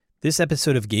This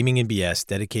episode of Gaming and BS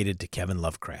dedicated to Kevin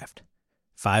Lovecraft.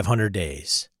 500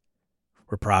 days.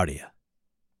 We're proud of you.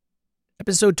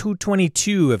 Episode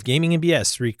 222 of Gaming and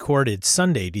BS recorded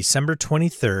Sunday, December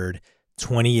 23rd,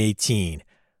 2018.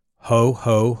 Ho,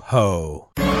 ho,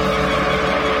 ho.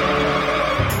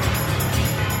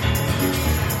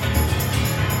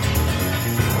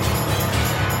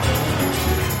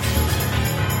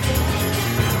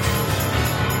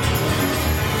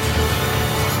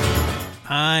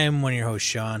 I'm one of your hosts,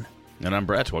 Sean. And I'm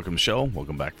Brett. Welcome to the show.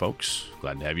 Welcome back, folks.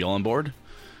 Glad to have you all on board.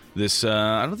 This,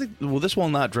 this will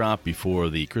not drop before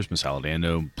the Christmas holiday. I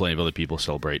know plenty of other people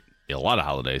celebrate a lot of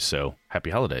holidays, so happy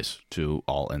holidays to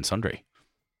all and sundry.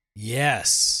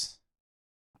 Yes,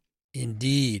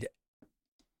 indeed.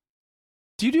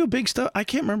 Do you do big stuff? I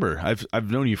can't remember.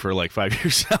 I've known you for like 5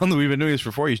 years now, and we've been doing this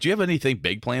for 4 years. Do you have anything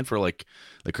big planned for like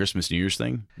the Christmas, New Year's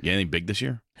thing? You anything big this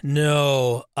year?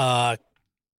 No,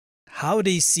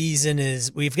 holiday season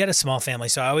is, we've got a small family,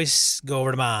 so I always go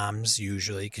over to mom's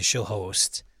usually because she'll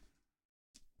host.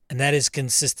 And that is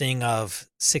consisting of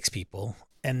 6 people.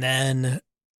 And then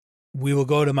we will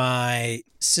go to my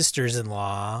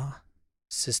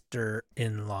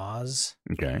sister-in-laws.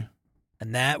 Okay.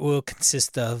 And that will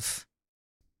consist of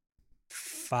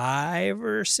 5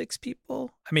 or 6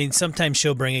 people. I mean, sometimes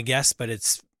she'll bring a guest, but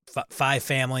it's 5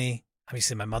 family.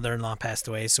 Obviously, my mother-in-law passed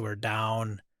away, so we're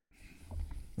down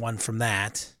one from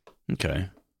that. Okay.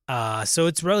 So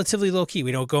it's relatively low key.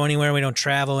 We don't go anywhere. We don't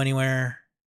travel anywhere.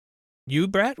 You,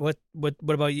 Brett? What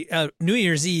about you? New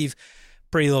Year's Eve,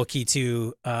 pretty low key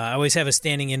too. I always have a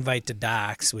standing invite to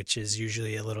Doc's, which is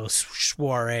usually a little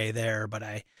soiree there. But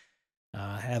I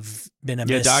have been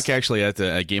amiss. Yeah, Doc actually at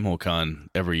Gamehole Con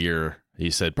every year.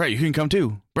 He said, "Brett, you can come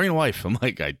too. Bring a wife." I'm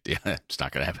like, it's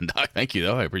not gonna happen, Doc. Thank you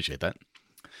though. I appreciate that.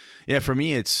 Yeah, for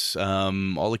me, it's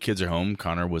all the kids are home.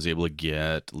 Connor was able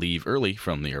to leave early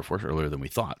from the Air Force, earlier than we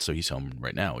thought. So he's home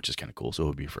right now, which is kind of cool. So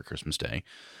he'll be for Christmas Day.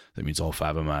 That means all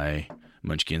 5 of my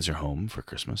munchkins are home for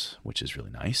Christmas, which is really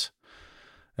nice.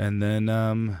 And then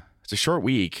it's a short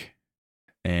week,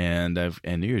 and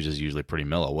New Year's is usually pretty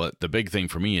mellow. What the big thing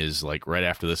for me is, like, right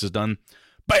after this is done,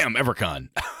 bam, EverCon.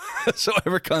 So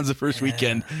EverCon's the first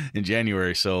weekend in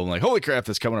January. So I'm like, holy crap,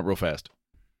 that's coming up real fast.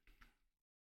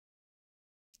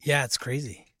 Yeah, it's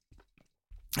crazy.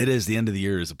 It is. The end of the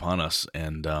year is upon us,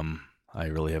 and I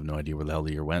really have no idea where the hell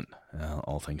the year went,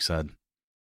 all things said.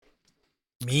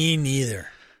 Me neither.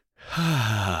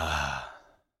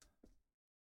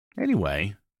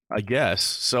 Anyway, I guess.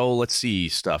 So let's see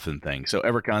stuff and things. So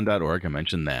evercon.org, I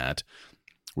mentioned that.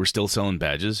 We're still selling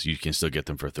badges. You can still get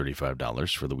them for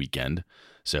 $35 for the weekend.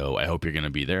 So I hope you're going to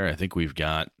be there. I think we've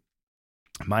got,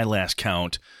 my last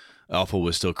count, Alpha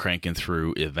was still cranking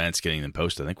through events, getting them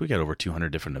posted. I think we got over 200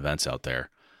 different events out there.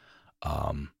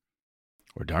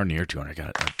 We're darn near 200.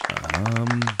 Got it.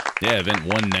 Event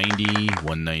 190,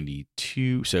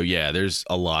 192. So yeah, there's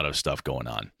a lot of stuff going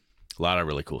on. A lot of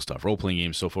really cool stuff. Role-playing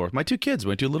games, so forth. My 2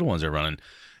 little ones are running.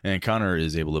 And Connor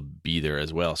is able to be there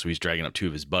as well. So he's dragging up 2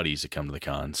 of his buddies to come to the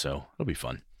con. So it'll be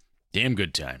fun. Damn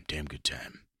good time.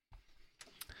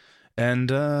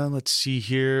 And let's see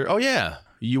here. Oh yeah.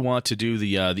 You want to do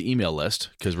the email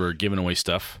list because we're giving away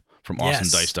stuff from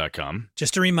awesomedice.com.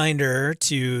 Just a reminder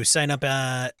to sign up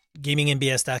at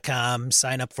gamingandbs.com,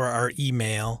 sign up for our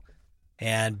email,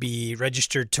 and be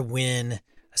registered to win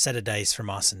a set of dice from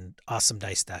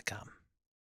awesomedice.com.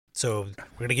 So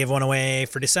we're going to give one away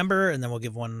for December, and then we'll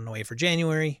give one away for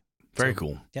January. Very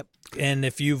cool. Yep. And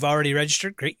if you've already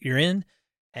registered, great, you're in.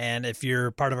 And if you're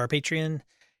part of our Patreon,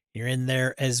 you're in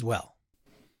there as well.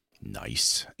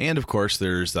 Nice. And of course,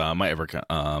 there's my EverCon.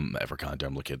 I'm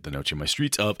looking at the notes here. My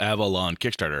Streets of Avalon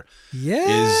Kickstarter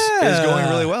is going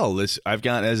really well. I've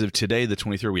got, as of today, the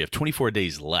 23rd, we have 24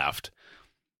 days left.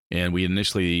 And we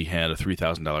initially had a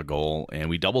 $3,000 goal, and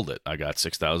we doubled it. I got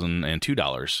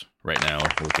 $6,002 right now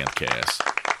looking at the KS,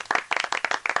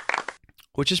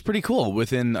 which is pretty cool.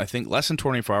 Within, I think, less than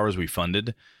 24 hours, we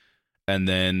funded. And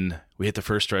then we hit the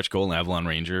first stretch goal in Avalon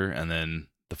Ranger, and then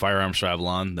the Firearms for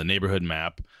Avalon, the neighborhood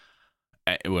map.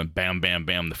 It went bam, bam,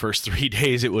 bam. The first 3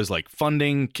 days, it was like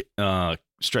funding,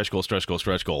 stretch goal.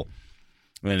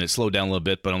 And it slowed down a little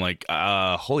bit, but I'm like,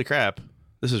 holy crap,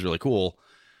 this is really cool.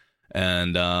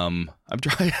 And I'm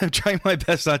trying my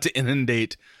best not to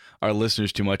inundate our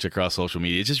listeners too much across social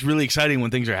media. It's just really exciting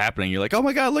when things are happening. You're like, oh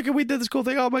my God, look, we did this cool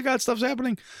thing. Oh my God, stuff's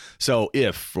happening. So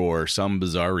if for some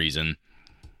bizarre reason,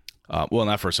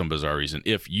 not for some bizarre reason,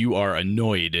 if you are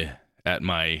annoyed at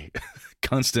my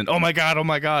constant oh my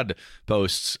god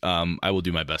posts, I will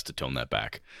do my best to tone that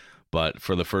back. But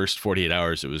for the first 48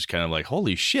 hours, it was kind of like,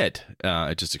 holy shit,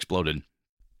 it just exploded.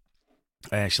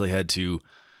 I actually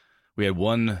we had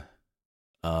one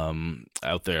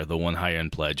out there. The one high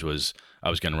end pledge was I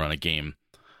was going to run a game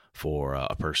for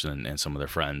a person and some of their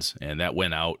friends, and that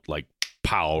went out like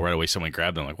pow right away. Someone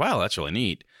grabbed them, like, wow, that's really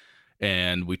neat.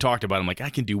 And we talked about it. I'm like, I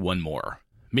can do one more,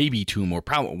 maybe two more,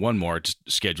 probably one more, just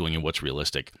scheduling and what's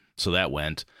realistic. So that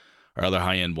went. Our other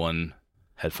high end one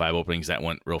had 5 openings. That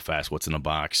went real fast. What's in a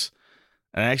box?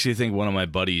 And I actually think one of my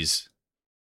buddies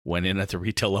went in at the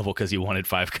retail level because he wanted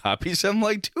 5 copies. I'm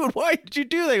like, dude, why did you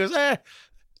do that? He goes,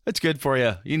 that's good for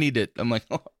you. You need it. I'm like,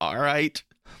 oh, all right.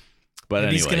 But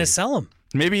Maybe he's going to sell them.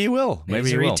 Maybe he will. Maybe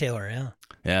he's he a will. retailer, yeah.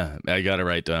 Yeah, I got it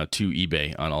right to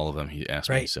eBay on all of them, he asked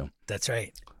me. So that's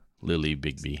right. Lily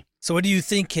Big B. So what do you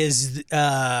think is,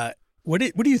 what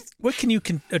can you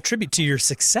attribute to your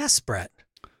success, Brett?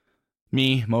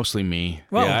 Me, mostly me.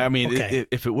 Well, yeah, I mean, okay.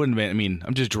 if it wouldn't have been, I mean,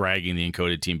 I'm just dragging the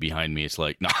Encoded team behind me. It's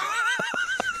like, no.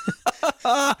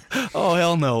 Oh,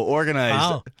 hell no. Organized.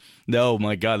 Wow. No,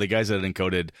 my God. The guys that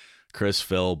Encoded, Chris,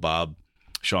 Phil, Bob,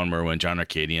 Sean Merwin, John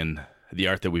Arcadian, the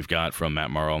art that we've got from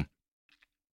Matt Morrow.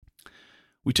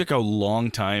 We took a long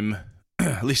time,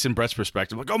 at least in Brett's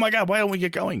perspective, like, oh my God, why don't we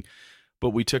get going? But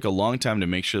we took a long time to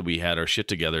make sure we had our shit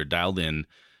together, dialed in,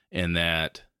 and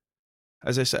that,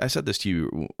 as I said this to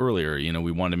you earlier,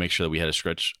 we wanted to make sure that we had a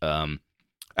stretch,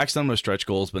 X number of stretch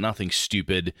goals, but nothing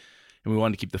stupid. And we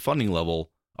wanted to keep the funding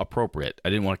level appropriate. I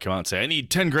didn't want to come out and say, I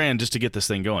need 10 grand just to get this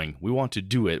thing going. We want to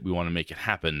do it. We want to make it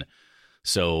happen.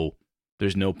 So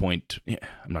there's no point. I'm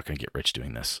not going to get rich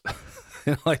doing this.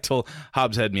 I told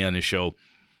Hobbs had me on his show,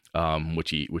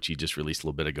 which he just released a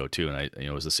little bit ago too. And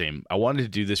it was the same. I wanted to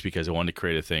do this because I wanted to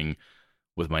create a thing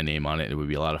with my name on it. It would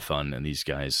be a lot of fun. And these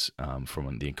guys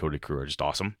from the Encoded crew are just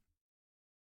awesome.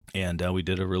 And we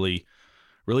did a really,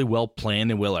 really well planned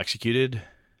and well executed.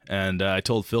 And I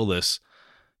told Phil this.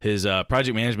 His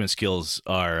project management skills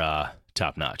are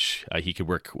top notch. He could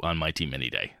work on my team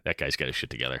any day. That guy's got his shit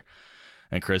together.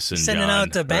 And Chris and sending John,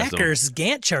 out the backers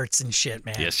Gantt charts and shit,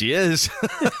 man. Yes, he is.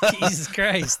 Jesus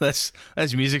Christ. That's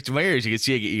music to my ears. You can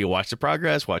see, you can watch the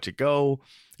progress, watch it go.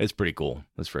 It's pretty cool.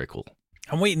 That's very cool.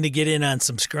 I'm waiting to get in on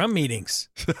some Scrum meetings.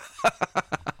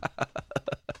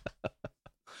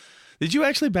 Did you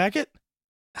actually back it?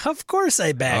 Of course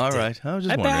I backed it. All right. I was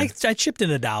just wondering. I chipped in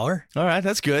 $1. All right.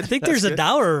 That's good. I think there's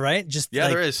 $1, right?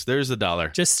 There is. There's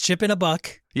 $1. Just chip in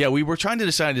 $1. Yeah, we were trying to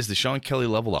decide, is the Sean Kelly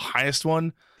level the highest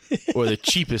one or the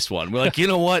cheapest one? We're like, you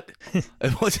know what? I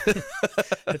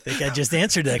think I just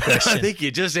answered that question. I think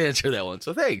you just answered that one.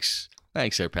 So thanks.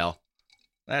 Thanks there, pal.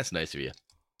 That's nice of you.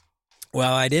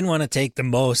 Well, I didn't want to take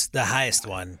the highest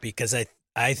one because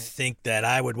I think that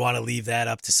I would want to leave that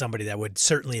up to somebody that would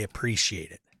certainly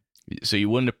appreciate it. So you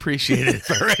wouldn't appreciate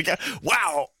it.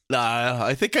 Wow.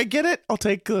 I think I get it. I'll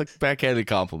take a backhanded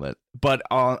compliment. But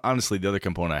honestly, the other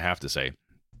component I have to say,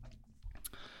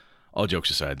 all jokes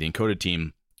aside, the Encoded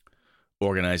team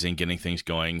organizing, getting things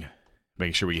going,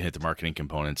 making sure we can hit the marketing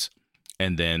components,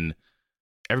 and then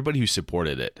everybody who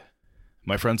supported it.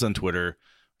 My friends on Twitter,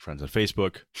 friends on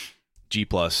Facebook, G+,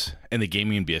 and the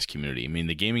Gaming and BS community. I mean,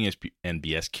 the Gaming and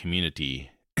BS community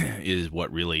is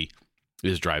what really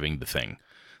is driving the thing.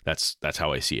 That's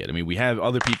how I see it. I mean, we have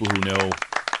other people who know,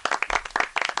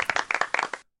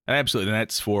 and absolutely, and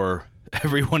that's for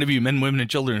every one of you men, women, and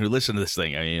children who listen to this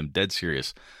thing. I am dead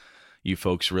serious. You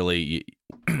folks really,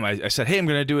 I said, hey, I'm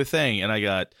going to do a thing, and I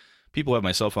got people have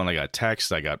my cell phone. I got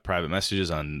texts, I got private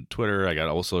messages on Twitter, I got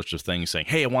all sorts of things saying,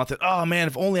 hey, I want that. Oh man,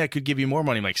 if only I could give you more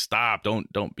money. I'm like, stop,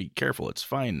 don't be careful. It's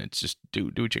fine. It's just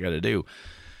do what you got to do.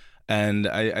 And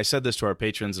I said this to our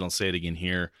patrons, and I'll say it again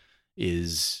here,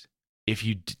 is if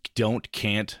you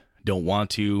can't, don't want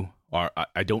to, or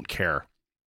I don't care.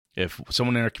 If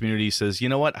someone in our community says, you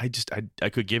know what, I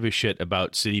could give a shit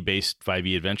about city-based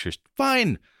 5e adventures,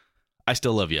 fine. I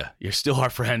still love you. You're still our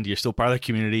friend. You're still part of the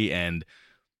community, and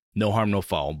no harm, no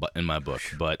foul. But in my book,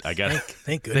 but I got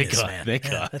thank goodness, man. Thank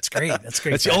God. That's great. That's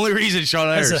great. That's the only reason Sean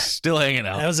and I are still hanging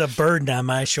out. That was a burden on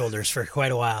my shoulders for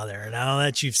quite a while there. Now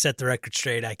that you've set the record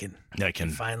straight, I can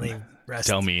finally rest.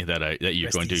 Tell me that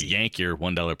you're going to yank your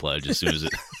 $1 pledge as soon as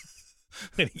it. I'm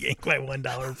gonna yank my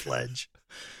 $1 pledge.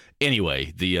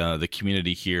 Anyway, the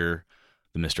community here,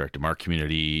 the Misdirected Mark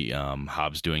community,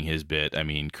 Hobbs doing his bit. I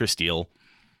mean, Chris Steele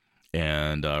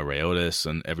and Ray Otis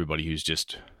and everybody who's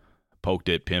just poked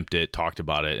it, pimped it, talked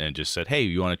about it, and just said, hey,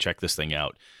 you want to check this thing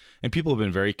out. And people have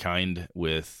been very kind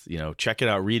with, check it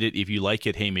out, read it. If you like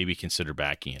it, hey, maybe consider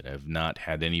backing it. I've not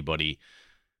had anybody,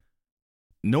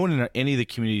 no one in any of the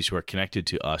communities who are connected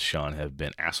to us, Sean, have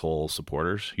been asshole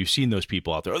supporters. You've seen those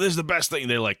people out there. Oh, this is the best thing.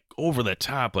 They're like over the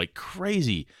top, like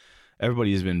crazy.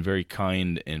 Everybody has been very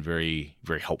kind and very,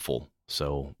 very helpful.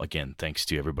 So again, thanks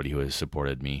to everybody who has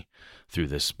supported me through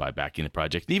this by backing the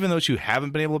project. And even those who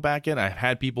haven't been able to back it, I've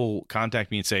had people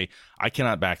contact me and say, I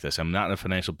cannot back this. I'm not in a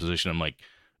financial position. I'm like,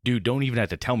 dude, don't even have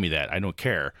to tell me that. I don't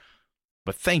care.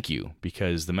 But thank you,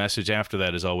 because the message after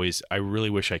that is always, I really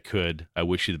wish I could. I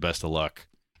wish you the best of luck.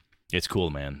 It's cool,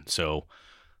 man. So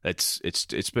it's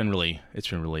very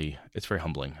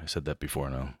humbling. I said that before,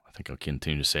 and I think I'll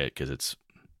continue to say it because it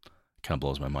kind of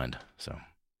blows my mind. So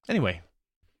anyway,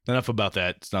 enough about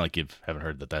that. It's not like you haven't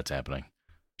heard that that's happening.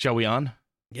 Shall we on?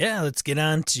 Yeah, let's get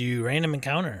on to random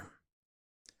encounter.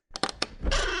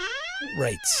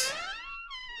 Right.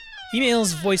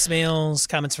 Emails, voicemails,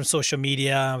 comments from social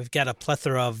media. We've got a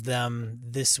plethora of them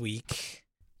this week.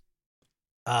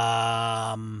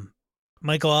 Michael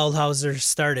Aldhauser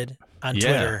started on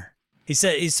Twitter. He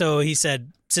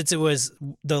said since it was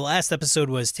the last episode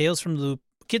was Tales from the Loop,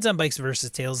 Kids on Bikes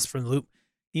versus Tales from the Loop.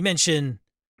 He mentioned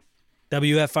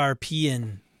WFRP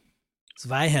and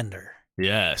Zweihander.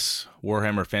 Yes,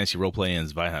 Warhammer Fantasy Roleplay and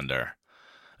Zweihander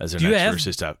as their Do you next have-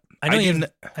 versus stuff. I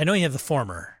know you have the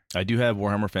former. I do have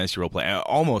Warhammer Fantasy Roleplay. I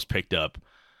almost picked up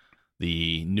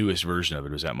the newest version of it.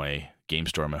 It was at my game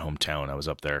store in my hometown. I was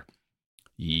up there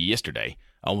yesterday.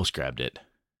 I almost grabbed it,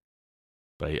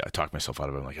 but I talked myself out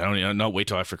of it. I'm like, I don't know. Wait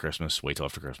till after Christmas.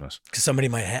 Because somebody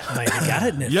might have got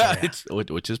it in it. Yeah,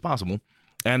 which is possible.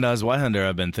 And as Zweihander,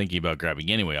 I've been thinking about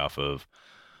grabbing anyway off a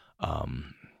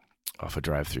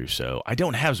drive-through. So I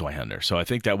don't have Zweihander. So I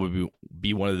think that would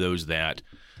be one of those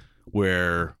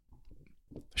where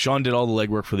Sean did all the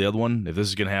legwork for the other one. If this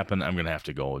is going to happen, I'm going to have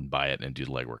to go and buy it and do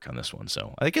the legwork on this one.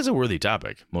 So I think it's a worthy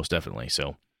topic, most definitely.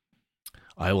 So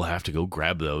I will have to go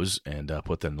grab those and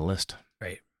put them in the list.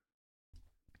 Right.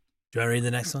 Do you want to read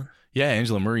the next one? Yeah,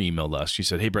 Angela Murray emailed us. She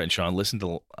said, hey, Brett and Sean, listen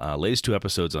to the latest 2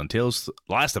 episodes on Tales.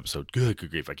 Last episode. Good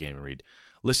grief, I can't even read.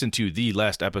 Listen to the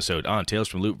last episode on Tales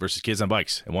from Loop versus Kids on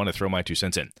Bikes. I want to throw my 2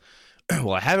 cents in.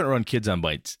 Well, I haven't run Kids on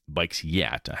Bikes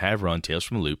yet. I have run Tales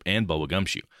from the Loop and Bubble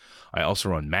Gumshoe. I also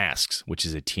run Masks, which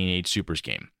is a teenage supers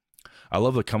game. I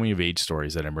love the coming-of-age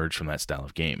stories that emerge from that style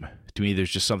of game. To me,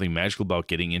 there's just something magical about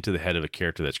getting into the head of a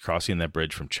character that's crossing that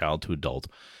bridge from child to adult,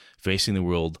 facing the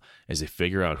world as they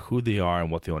figure out who they are and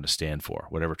what they want to stand for,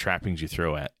 whatever trappings you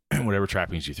throw on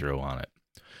it.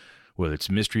 Whether it's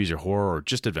mysteries or horror or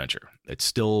just adventure, it's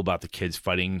still about the kids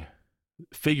figuring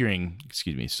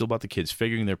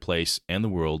their place and the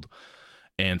world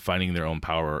and finding their own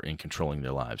power in controlling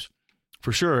their lives.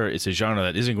 For sure, it's a genre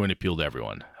that isn't going to appeal to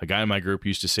everyone. A guy in my group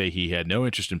used to say he had no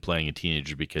interest in playing a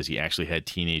teenager because he actually had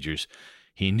teenagers.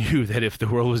 He knew that if the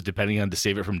world was depending on to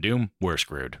save it from doom, we're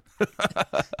screwed.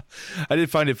 I did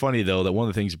find it funny, though, that one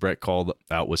of the things Brett called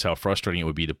out was how frustrating it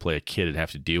would be to play a kid and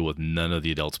have to deal with none of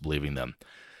the adults believing them.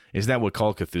 Isn't that what Call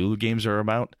of Cthulhu games are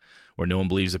about? Where no one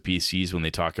believes the PCs when they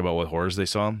talk about what horrors they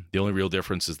saw? The only real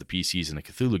difference is the PCs in the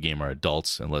Cthulhu game are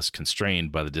adults and less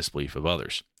constrained by the disbelief of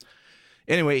others.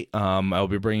 Anyway, I'll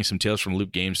be bringing some Tales from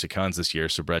Loop games to cons this year,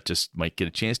 so Brett just might get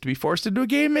a chance to be forced into a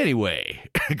game anyway.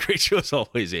 Great show as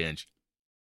always, Ange.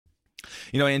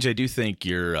 Ange, I do think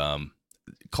your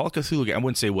Call of Cthulhu, I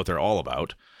wouldn't say what they're all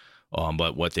about,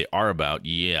 but what they are about,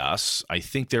 yes. I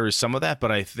think there is some of that,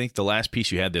 but I think the last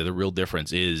piece you had there, the real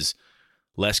difference is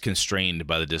less constrained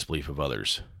by the disbelief of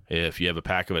others. If you have a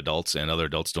pack of adults and other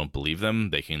adults don't believe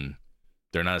them,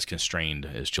 they're not as constrained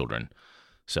as children.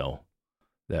 So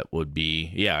that would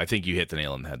be, I think you hit the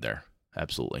nail on the head there.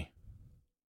 Absolutely.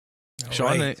 All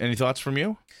Sean, right. any thoughts from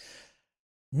you?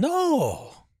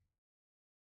 No.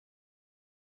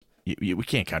 We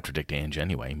can't contradict Ange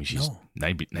anyway. I mean, she's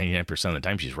 99% of the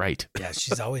time she's right. Yeah,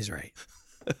 she's always right,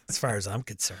 as far as I'm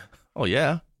concerned. Oh,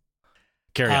 yeah.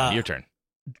 Carry on. Your turn.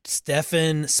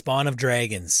 Stefan, Spawn of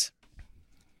Dragons.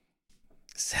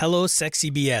 Hello, sexy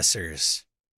BSers.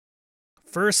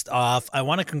 First off, I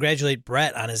want to congratulate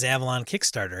Brett on his Avalon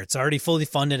Kickstarter. It's already fully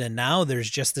funded, and now there's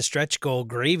just the stretch goal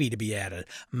gravy to be added.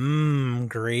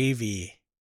 Gravy.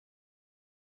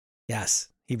 Yes,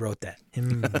 he wrote that.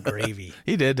 Gravy.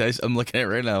 He did. I'm looking at it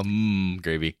right now.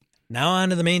 Gravy. Now on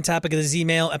to the main topic of this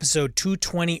email, episode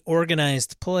 220,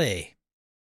 Organized Play.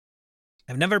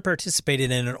 I've never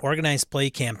participated in an organized play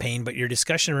campaign, but your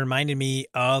discussion reminded me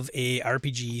of a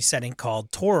RPG setting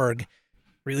called Torg,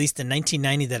 released in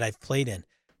 1990 that I've played in. It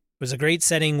was a great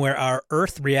setting where our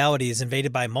Earth reality is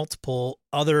invaded by multiple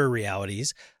other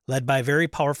realities, led by very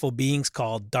powerful beings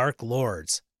called Dark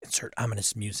Lords. Insert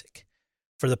ominous music.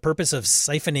 For the purpose of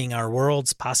siphoning our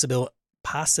world's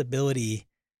possibility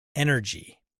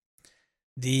energy.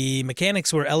 The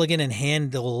mechanics were elegant and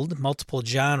handled multiple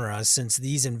genres since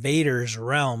these invaders'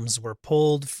 realms were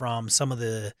pulled from some of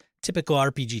the typical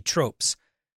RPG tropes.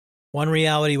 One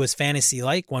reality was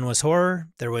fantasy-like, one was horror.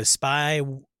 There was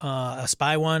a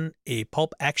spy one, a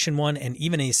pulp action one, and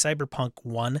even a cyberpunk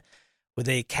one with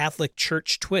a Catholic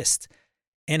Church twist,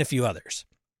 and a few others.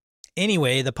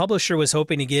 Anyway, the publisher was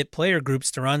hoping to get player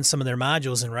groups to run some of their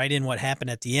modules and write in what happened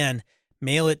at the end,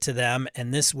 mail it to them,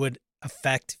 and this would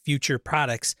affect future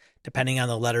products depending on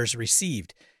the letters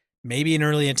received. Maybe an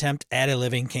early attempt at a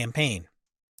living campaign.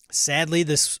 Sadly,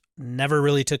 this never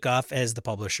really took off as the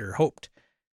publisher hoped.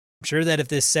 I'm sure that if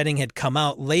this setting had come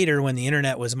out later when the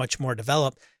internet was much more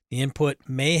developed, the input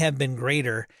may have been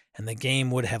greater and the game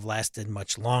would have lasted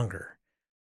much longer.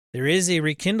 There is a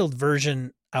rekindled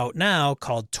version out now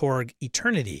called Torg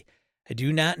Eternity. I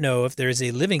do not know if there is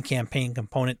a living campaign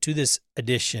component to this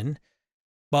edition,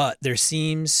 but there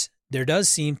does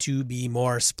seem to be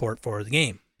more support for the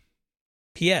game.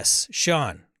 P.S.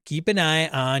 Sean, keep an eye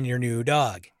on your new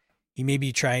dog. He may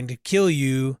be trying to kill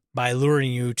you by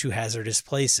luring you to hazardous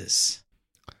places.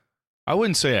 I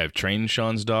wouldn't say I've trained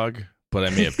Sean's dog, but I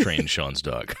may have trained Sean's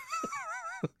dog.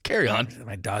 Carry on.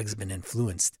 My dog's been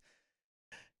influenced.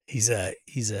 He's a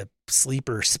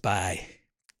sleeper spy.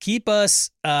 Keep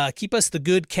us the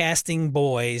good casting,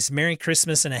 boys. Merry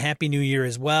Christmas and a Happy New Year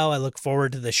as well. I look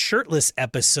forward to the shirtless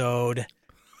episode.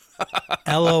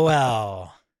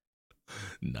 LOL.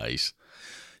 Nice.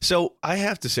 So I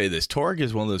have to say this. Torg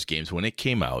is one of those games. When it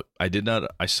came out, I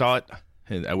saw it.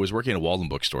 And I was working at a Walden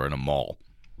bookstore in a mall.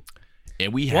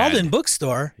 And we had Walden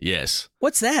bookstore? Yes.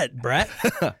 What's that, Brett?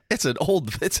 It's an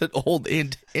old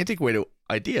antiquated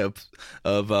idea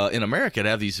of in America to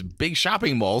have these big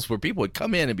shopping malls where people would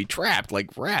come in and be trapped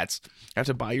like rats, have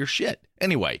to buy your shit.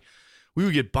 Anyway, we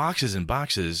would get boxes and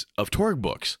boxes of Torg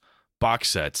books, box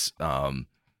sets,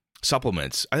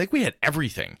 supplements. I think we had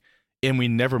everything. And we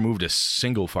never moved a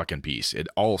single fucking piece. It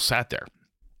all sat there.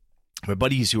 My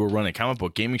buddies who were running a comic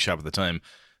book gaming shop at the time,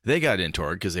 they got into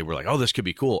Torg because they were like, oh, this could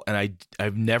be cool. And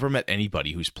I've never met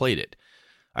anybody who's played it.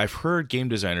 I've heard game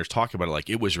designers talk about it like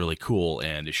it was really cool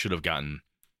and it should have gotten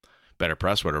better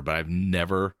press, whatever, but I've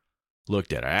never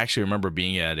looked at it. I actually remember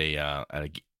being at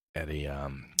a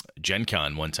Gen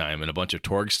Con one time and a bunch of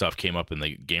Torg stuff came up in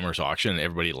the gamers auction and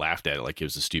everybody laughed at it like it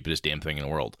was the stupidest damn thing in the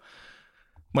world.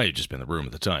 Might have just been the room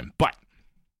at the time. But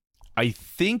I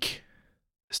think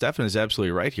Stefan is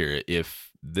absolutely right here. If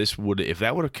that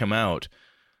would have come out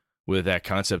with that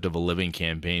concept of a living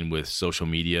campaign with social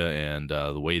media and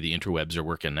the way the interwebs are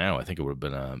working now, I think it would have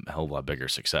been a hell of a lot bigger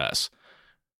success.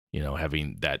 You know,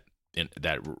 having that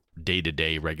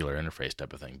day-to-day regular interface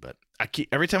type of thing. But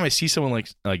every time I see someone like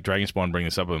Dragonspawn bring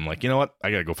this up, I'm like, you know what?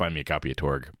 I got to go find me a copy of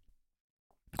Torg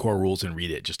Core Rules and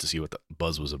read it just to see what the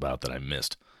buzz was about that I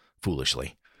missed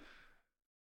foolishly.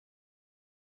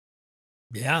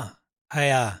 Yeah.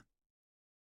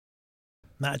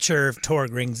 Not sure if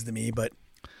Torg rings to me, but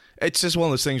it's just one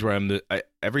of those things where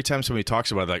every time somebody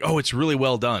talks about it, like, oh, it's really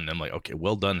well done. I'm like, okay,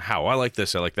 well done. How? I like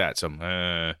this. I like that. So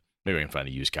maybe I can find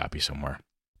a used copy somewhere.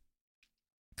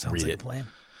 Sounds read like it. a plan.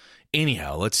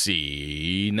 Anyhow, let's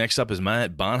see. Next up is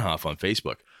Matt Bonhoff on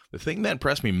Facebook. The thing that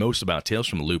impressed me most about Tales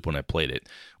from the Loop when I played it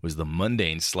was the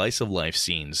mundane slice of life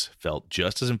scenes felt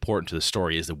just as important to the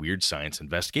story as the weird science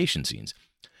investigation scenes.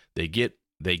 They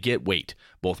get weight,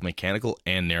 both mechanical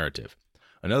and narrative.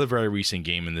 Another very recent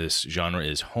game in this genre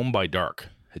is Home by Dark.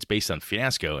 It's based on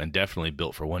Fiasco and definitely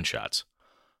built for one-shots.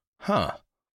 Huh.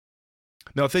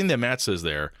 Now, the thing that Matt says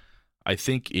there, I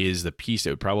think is the piece that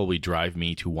would probably drive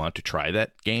me to want to try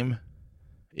that game,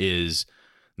 is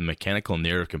the mechanical and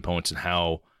narrative components and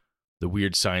how the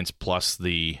weird science plus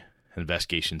the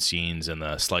investigation scenes and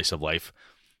the slice of life,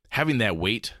 having that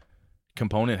weight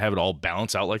component, have it all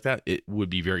balance out like that, it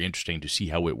would be very interesting to see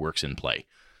how it works in play.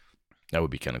 That would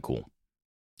be kind of cool.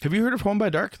 Have you heard of Home by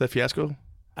Dark, the Fiasco?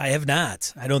 I have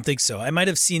not. I don't think so. I might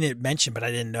have seen it mentioned, but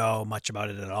I didn't know much about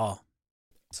it at all.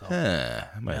 So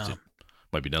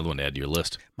might be another one to add to your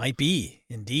list. Might be,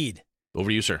 indeed. Over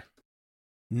to you, sir.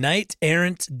 Knight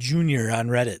Errant Jr. on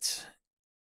Reddit,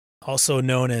 also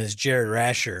known as Jared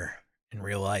Rasher in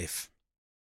real life.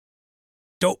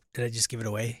 Dope. Did I just give it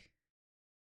away?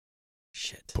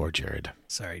 Shit. Poor Jared.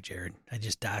 Sorry, Jared. I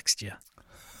just doxed you.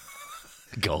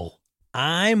 Go.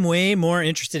 I'm way more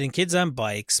interested in Kids on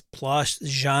Bikes plus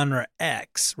Genre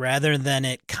X rather than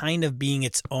it kind of being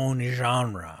its own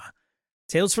genre.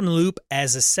 Tales from the Loop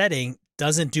as a setting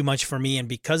doesn't do much for me, and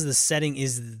because the setting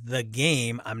is the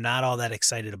game, I'm not all that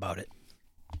excited about it.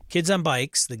 Kids on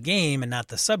Bikes, the game and not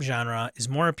the subgenre, is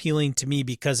more appealing to me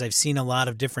because I've seen a lot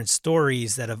of different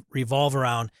stories that revolve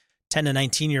around 10 to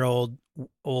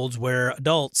 19-year-olds where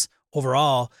adults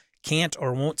overall can't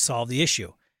or won't solve the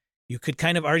issue. You could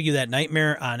kind of argue that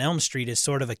Nightmare on Elm Street is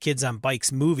sort of a kids on bikes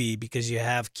movie because you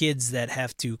have kids that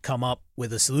have to come up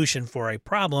with a solution for a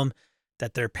problem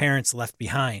that their parents left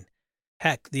behind.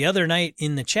 Heck, the other night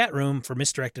in the chat room for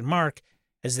Misdirected Mark,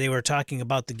 as they were talking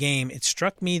about the game, it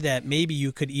struck me that maybe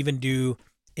you could even do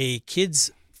a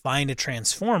kids find a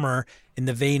Transformer in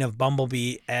the vein of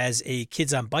Bumblebee as a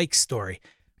kids on bikes story,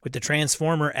 with the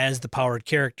Transformer as the powered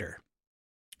character,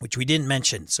 which we didn't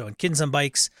mention. So in Kids on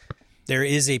Bikes, there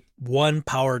is a one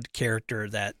powered character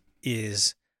that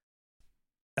is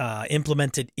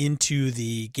implemented into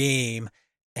the game,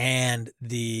 and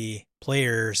the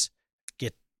players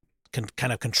get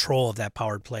kind of control of that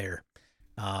powered player.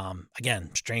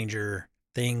 Again, Stranger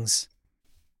Things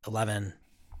 11,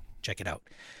 check it out.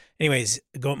 Anyways,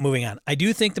 moving on. I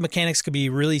do think the mechanics could be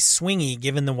really swingy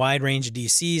given the wide range of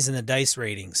DCs and the dice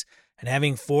ratings. And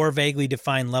having 4 vaguely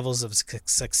defined levels of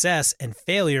success and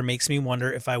failure makes me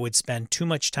wonder if I would spend too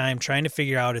much time trying to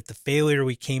figure out if the failure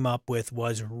we came up with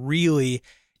was really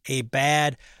a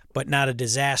bad but not a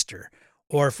disaster,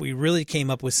 or if we really came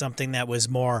up with something that was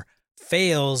more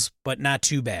fails but not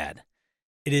too bad.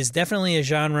 It is definitely a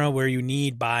genre where you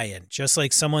need buy-in. Just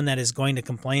like someone that is going to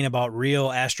complain about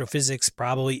real astrophysics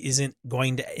probably isn't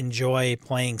going to enjoy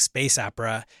playing space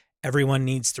opera, everyone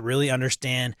needs to really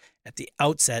understand at the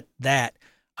outset that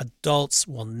adults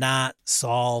will not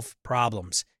solve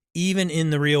problems. Even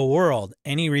in the real world,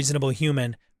 any reasonable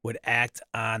human would act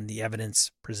on the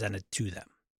evidence presented to them.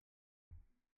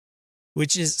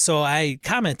 Which is, so I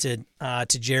commented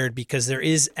to Jared because there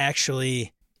is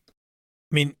actually,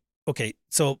 okay,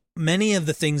 so many of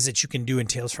the things that you can do in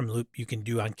Tales from the Loop, you can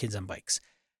do on Kids on Bikes.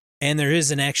 And there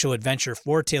is an actual adventure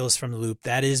for Tales from the Loop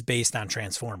that is based on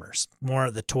Transformers, more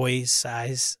of the toy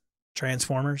size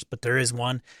Transformers, but there is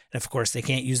one. And of course, they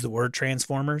can't use the word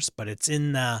Transformers, but it's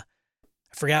in I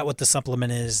forgot what the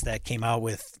supplement is that came out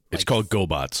with. It's called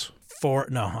GoBots.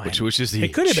 Which is the,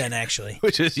 it could have been actually,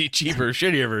 which is the cheaper,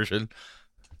 shittier version.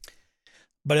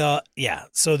 But yeah,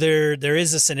 so there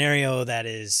is a scenario that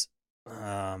is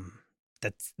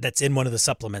that's in one of the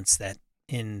supplements that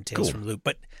in Tales from the Loop.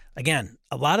 But again,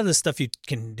 a lot of the stuff you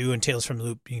can do in Tales from the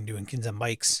Loop, you can do in Kids on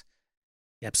Bikes.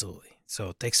 Absolutely.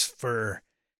 So thanks for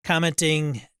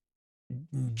commenting,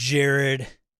 Jared,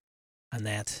 on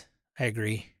that. I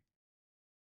agree.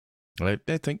 I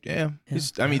think, yeah.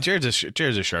 Jared's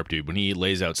a sharp dude when he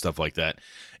lays out stuff like that.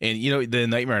 And, the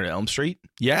Nightmare on Elm Street,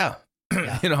 yeah.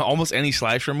 Almost any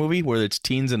slasher movie where it's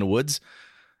teens in the woods,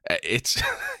 it's,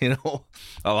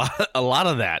 a lot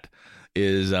of that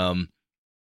is,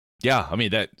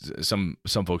 that some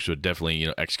folks would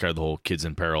definitely, excard the whole kids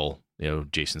in peril,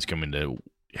 Jason's coming to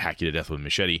hack you to death with a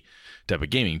machete type of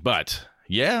gaming. But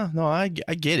yeah, no, I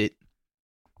get it.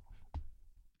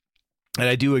 And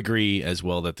I do agree as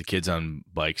well that the Kids on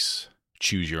Bikes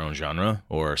choose your own genre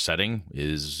or setting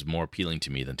is more appealing to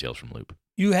me than Tales from the Loop.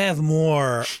 You have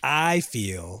more, I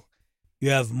feel, you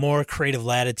have more creative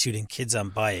latitude in Kids on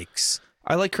Bikes.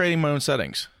 I like creating my own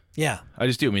settings. Yeah. I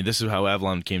just do. This is how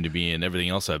Avalon came to be, and everything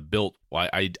else I've built.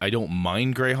 I don't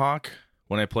mind Greyhawk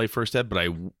when I play First Ed, but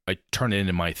I turn it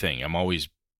into my thing. I'm always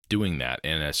doing that.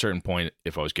 And at a certain point,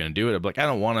 if I was going to do it, I'd be like, I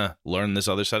don't want to learn this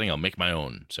other setting. I'll make my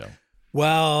own. So.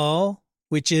 Well,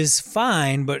 which is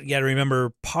fine, but you got to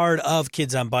remember part of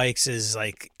Kids on Bikes is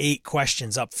like 8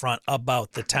 questions up front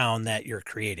about the town that you're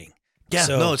creating. Yeah,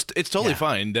 so, no, it's totally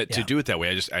fine to do it that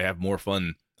way. I have more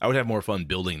fun. I would have more fun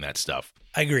building that stuff.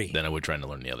 I agree. Than I would trying to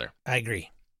learn the other. I agree.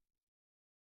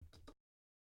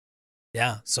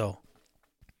 Yeah, so.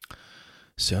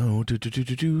 Shall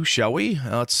we?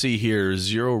 Let's see here.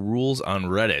 0 rules on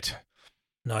Reddit.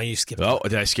 No, you skipped one.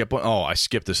 Did I skip one? Oh, I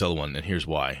skipped this other one, and here's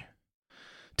why.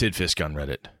 Tidfisk on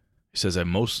Reddit. He says, I'm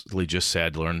mostly just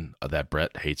sad to learn that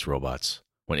Brett hates robots.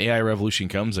 When AI revolution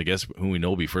comes, I guess who we know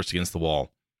will be first against the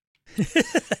wall.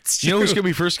 That's true. You know who's going to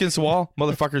be first against the wall?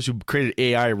 Motherfuckers who created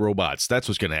AI robots. That's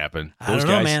what's going to happen. Those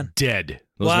guys man. Dead.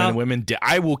 Those men and women dead.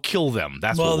 I will kill them.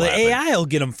 That's what will the happen. AI will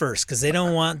get them first because they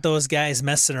don't want those guys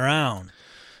messing around.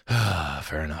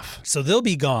 Fair enough. So they'll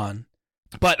be gone.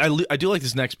 But I do like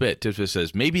this next bit. Tidfisk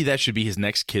says, maybe that should be his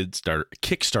next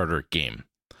Kickstarter game.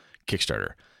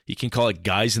 Kickstarter. He can call it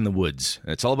Guys in the Woods.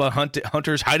 And it's all about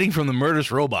hunters hiding from the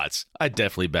murderous robots. I'd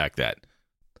definitely back that.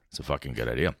 It's a fucking good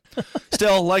idea.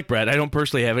 Still, like Brett, I don't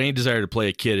personally have any desire to play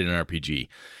a kid in an RPG.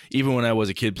 Even when I was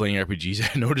a kid playing RPGs, I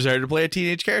had no desire to play a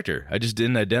teenage character. I just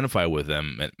didn't identify with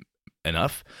them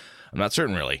enough. I'm not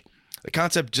certain, really. The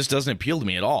concept just doesn't appeal to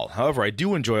me at all. However, I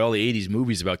do enjoy all the 80s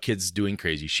movies about kids doing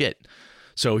crazy shit.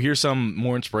 So here's some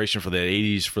more inspiration for the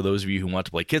 80s for those of you who want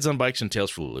to play Kids on Bikes and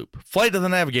Tales from the Loop. Flight of the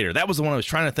Navigator. That was the one I was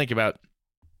trying to think about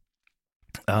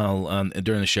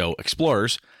during the show.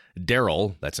 Explorers.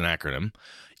 Daryl, that's an acronym.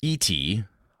 E.T.,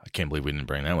 I can't believe we didn't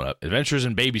bring that one up. Adventures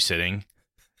in Babysitting.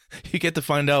 You get to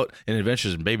find out in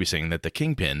Adventures in Babysitting that the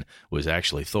Kingpin was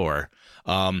actually Thor.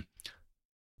 Pop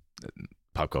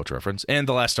culture reference. And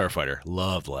The Last Starfighter.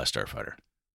 Love The Last Starfighter.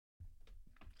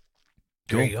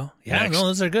 Cool. There you go. Yeah, Next. no,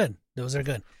 those are good. Those are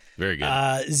good. Very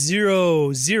good.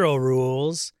 Zero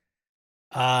rules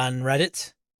on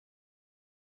Reddit.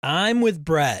 I'm with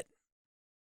Brett.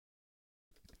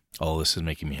 Oh, this is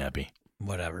making me happy.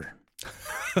 Whatever.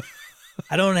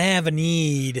 I don't have a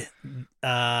need.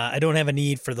 I don't have a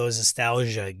need for those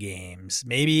nostalgia games.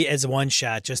 Maybe as a one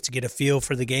shot just to get a feel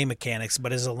for the game mechanics,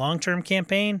 but as a long-term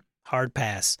campaign, hard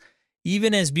pass.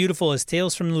 Even as beautiful as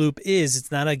Tales from the Loop is,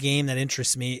 it's not a game that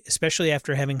interests me, especially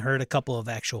after having heard a couple of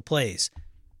actual plays.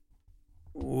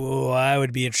 Ooh, I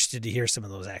would be interested to hear some of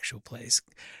those actual plays.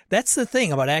 That's the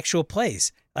thing about actual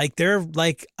plays. Like, they're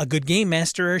like a good game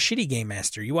master or a shitty game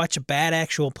master. You watch a bad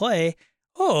actual play,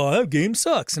 oh, that game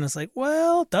sucks. And it's like,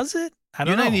 well, does it? I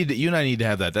don't know. You and I need to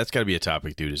have that. That's got to be a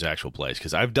topic, dude, is actual plays.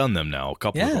 Because I've done them now, a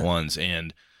couple different ones.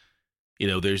 And, you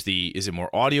know, there's is it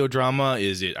more audio drama?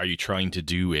 Are you trying to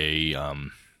do a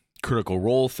critical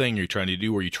role thing? Are you trying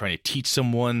to trying to teach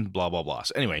someone? Blah, blah, blah.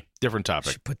 So anyway, different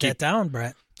topic. Put that down,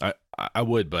 Brett. I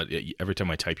would, but every time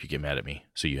I type, you get mad at me.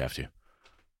 So you have to.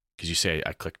 Because you say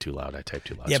I click too loud, I type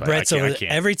too loud. Yeah, so Brett's I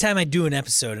can't. every time I do an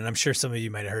episode, and I'm sure some of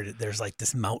you might have heard it, there's like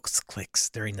this mouse clicks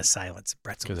during the silence.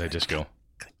 Brett's because I just go.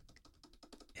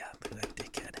 Yeah, look at that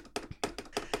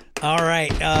dickhead. All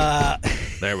right.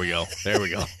 There we go.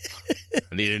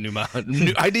 I need a new mouse.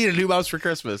 I need a new mouse for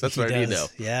Christmas. That's what I need now.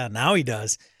 Yeah, now he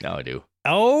does. Now I do.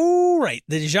 All right.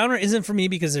 The genre isn't for me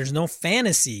because there's no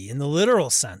fantasy in the literal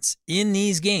sense in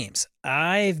these games.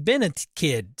 I've been a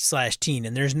kid/teen,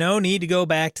 and there's no need to go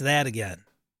back to that again.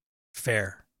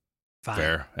 Fair. Fine.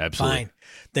 Fair. Absolutely. Fine.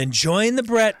 Then join the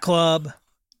Brett Club.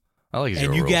 I like zero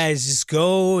and you rules. guys just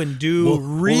go and do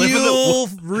real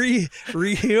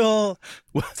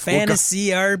fantasy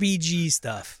RPG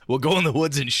stuff. We'll go in the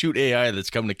woods and shoot AI that's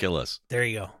coming to kill us. There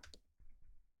you go.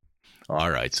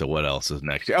 All right, so what else is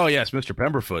next? Oh, yes, Mr.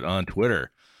 Pemberfoot on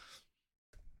Twitter.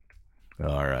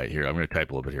 All right, here, I'm going to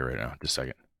type a little bit here right now. Just a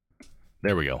second.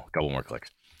 There we go. A couple more clicks.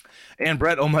 And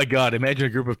Brett, oh my God, imagine a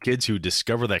group of kids who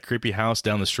discover that creepy house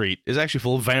down the street is actually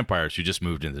full of vampires who just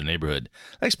moved into the neighborhood.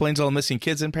 That explains all the missing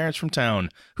kids and parents from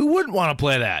town. Who wouldn't want to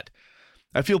play that?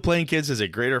 I feel playing kids has a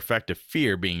greater effect of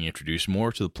fear being introduced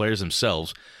more to the players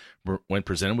themselves when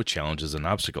presented with challenges and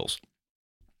obstacles.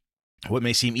 What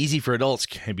may seem easy for adults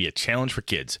can be a challenge for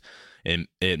kids, and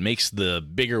it makes the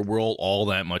bigger world all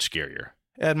that much scarier.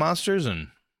 Add monsters and,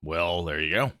 well, there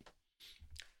you go.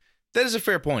 That is a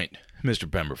fair point, Mr.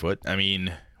 Pemberfoot. I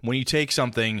mean, when you take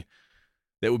something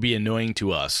that would be annoying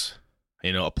to us,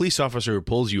 you know, a police officer who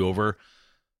pulls you over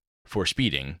for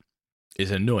speeding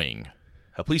is annoying.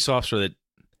 A police officer that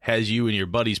has you and your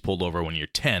buddies pulled over when you're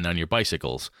 10 on your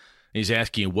bicycles, and he's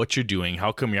asking you what you're doing,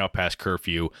 how come you're out past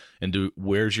curfew, and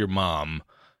where's your mom?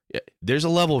 There's a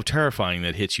level of terrifying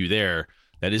that hits you there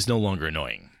that is no longer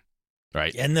annoying,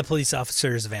 right? And the police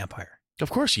officer is a vampire. Of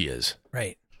course he is.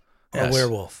 Right. Or Yes. a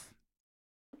werewolf.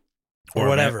 Or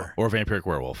whatever. Or a vampiric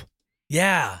werewolf.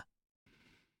 Yeah.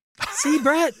 See,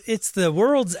 Brett, it's the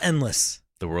world's endless.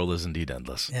 The world is indeed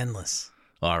endless. Endless.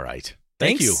 All right.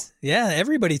 Thank you. Yeah,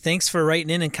 everybody, thanks for writing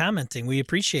in and commenting. We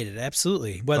appreciate it.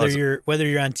 Absolutely. Whether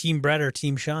you're on Team Brett or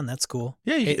Team Sean, that's cool.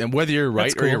 Yeah, and whether you're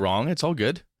right cool. or you're wrong, it's all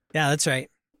good. Yeah, that's right.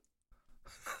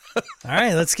 All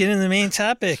right, let's get into the main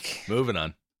topic. Moving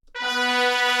on.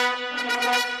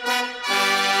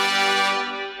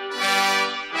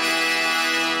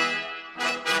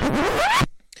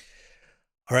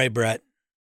 All right, Brett.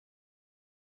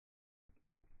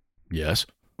 Yes.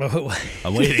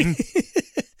 I'm waiting.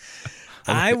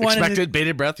 I wanted expected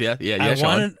bated breath. Yeah.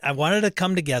 I wanted to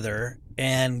come together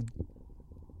and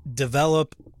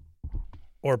develop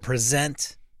or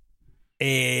present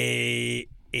a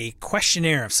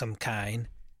questionnaire of some kind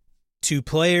to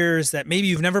players that maybe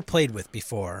you've never played with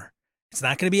before. It's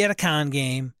not going to be at a con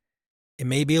game. It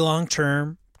may be long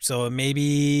term, so it may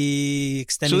be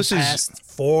extending past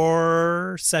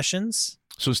 4 sessions.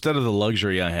 So instead of the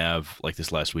luxury I have, like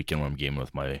this last weekend when I'm gaming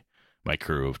with my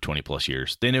crew of 20 plus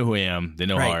years, they know who I am. They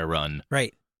know how I run.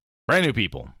 Right. Brand new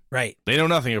people. Right. They know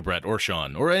nothing of Brett or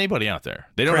Sean or anybody out there.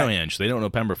 They don't know Ange. They don't know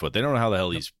Pemberfoot. They don't know how the hell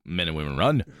these men and women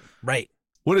run. Right.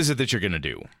 What is it that you're going to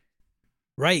do?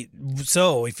 Right.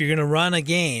 So if you're going to run a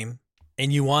game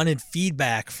and you wanted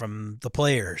feedback from the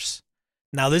players,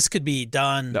 now this could be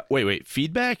done. No, wait.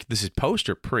 Feedback? This is post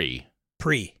or pre?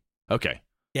 Pre. Okay.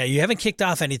 Yeah, you haven't kicked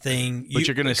off anything. But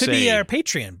you're going to say. It could be our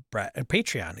Patreon, Brett.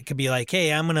 Patreon. It could be like,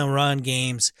 hey, I'm going to run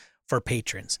games for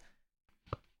patrons.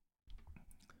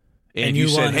 And if you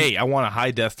said, hey, I want a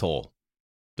high death toll,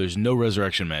 there's no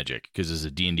resurrection magic because it's a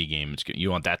D&D game.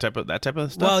 You want that type of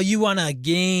stuff? Well, you want to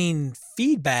gain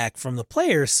feedback from the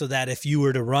players so that if you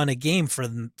were to run a game for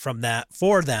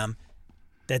them,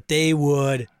 that they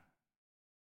would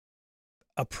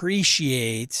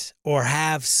appreciate or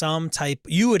have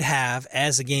you would have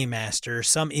as a game master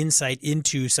some insight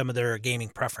into some of their gaming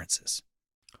preferences.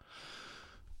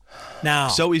 Now,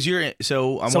 so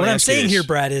what I'm saying here,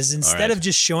 Brett, is instead of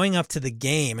just showing up to the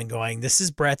game and going, "This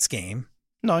is Brett's game,"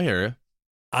 no, I hear you.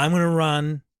 I'm going to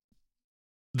run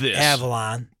this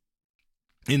Avalon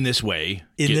in this way.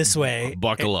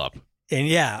 Buckle up,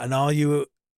 and all you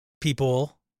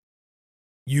people,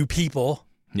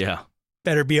 yeah,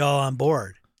 better be all on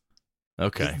board.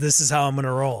 Okay, this is how I'm going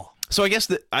to roll. So I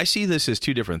guess I see this as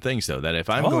two different things, though. That if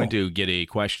I'm going to get a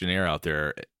questionnaire out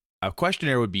there, a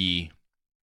questionnaire would be,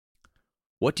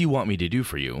 what do you want me to do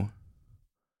for you?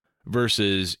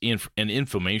 Versus an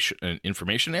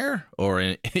information error or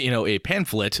a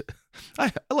pamphlet.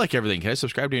 I like everything. Can I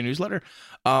subscribe to your newsletter?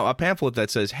 A pamphlet that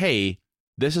says, hey,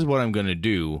 this is what I'm going to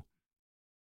do.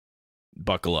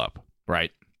 Buckle up,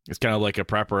 right? It's kind of like a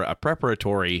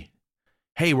preparatory,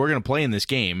 hey, we're going to play in this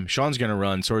game. Sean's going to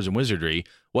run Swords and Wizardry.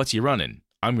 What's he running?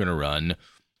 I'm going to run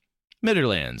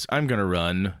Midderlands. I'm going to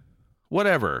run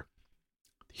whatever.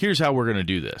 Here's how we're going to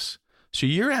do this. So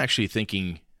you're actually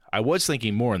thinking, I was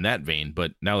thinking more in that vein,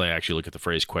 but now that I actually look at the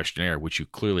phrase questionnaire, which you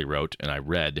clearly wrote and I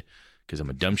read because I'm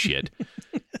a dumb shit,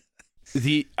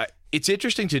 it's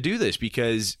interesting to do this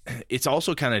because it's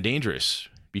also kind of dangerous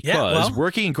because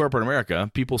working in corporate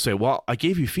America, people say, well, I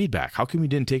gave you feedback. How come you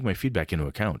didn't take my feedback into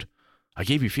account? I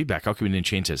gave you feedback. How come you didn't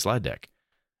change that slide deck?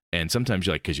 And sometimes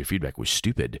you're like, because your feedback was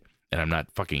stupid and I'm not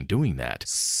fucking doing that.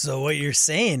 So what you're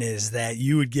saying is that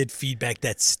you would get feedback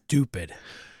that's stupid.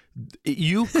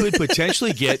 You could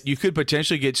potentially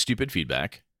get stupid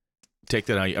feedback. Take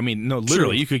that out. I mean, no,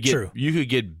 literally, you could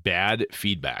get bad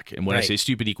feedback. And when I say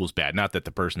stupid equals bad, not that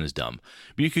the person is dumb,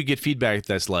 but you could get feedback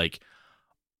that's like,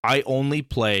 I only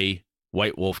play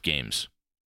White Wolf games.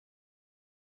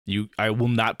 I will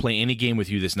not play any game with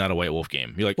you that's not a White Wolf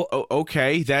game. You're like, oh,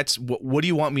 okay, that's what do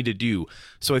you want me to do?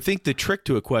 So I think the trick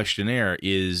to a questionnaire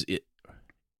is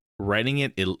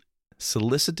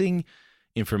soliciting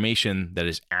information that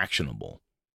is actionable,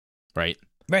 right?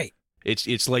 Right.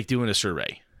 It's like doing a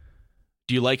survey.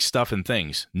 Do you like stuff and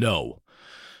things? No.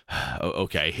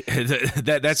 Okay.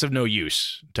 That's of no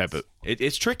use type of.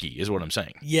 It's tricky, is what I'm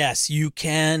saying. Yes, you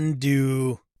can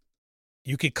do.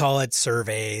 You could call it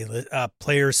survey,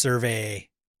 player survey,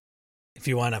 if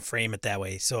you want to frame it that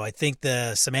way. So I think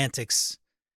the semantics.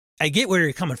 I get where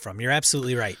you're coming from. You're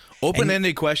absolutely right.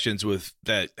 Open-ended questions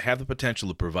that have the potential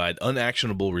to provide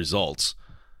unactionable results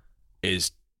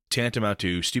is tantamount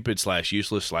to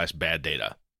stupid/useless/bad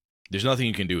data. There's nothing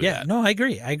you can do with that. Yeah, no, I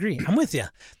agree. I'm with you.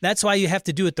 That's why you have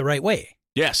to do it the right way.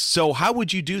 Yes. So how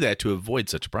would you do that to avoid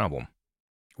such a problem?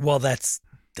 Well, that's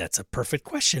a perfect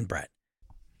question, Brett.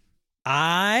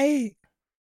 I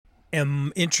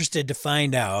am interested to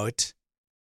find out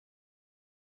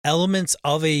elements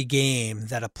of a game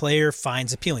that a player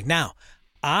finds appealing. Now,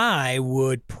 I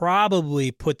would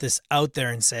probably put this out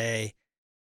there and say,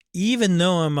 even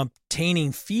though I'm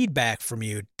obtaining feedback from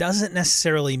you, doesn't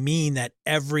necessarily mean that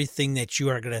everything that you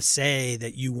are going to say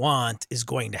that you want is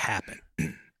going to happen.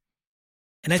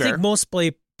 And I think most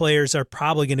players are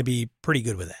probably going to be pretty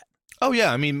good with that. Oh,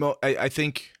 yeah. I mean, I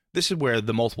think this is where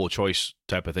the multiple choice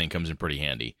type of thing comes in pretty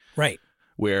handy. Right.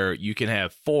 Where you can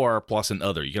have 4 plus an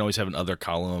other. You can always have an other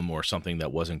column or something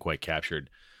that wasn't quite captured.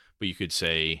 But you could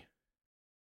say,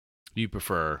 do you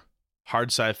prefer hard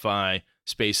sci-fi,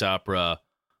 space opera,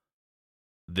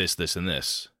 this, and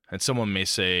this? And someone may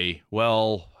say,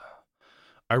 well,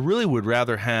 I really would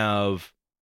rather have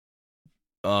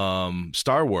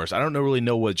Star Wars. I don't really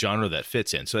know what genre that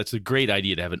fits in. So that's a great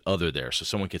idea to have an other there. So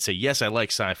someone could say, yes, I like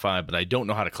sci-fi, but I don't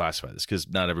know how to classify this because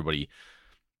not everybody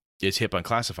is hip on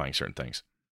classifying certain things.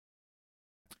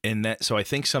 And so I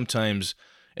think sometimes,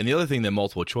 and the other thing that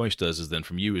multiple choice does is then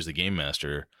from you as the game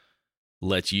master,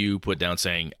 lets you put down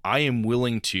saying, I am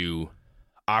willing to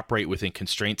operate within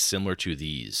constraints similar to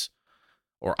these,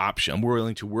 or I'm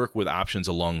willing to work with options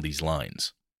along these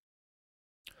lines.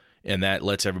 And that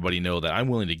lets everybody know that I'm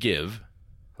willing to give,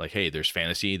 like, hey, there's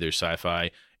fantasy, there's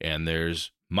sci-fi, and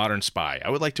there's modern spy. I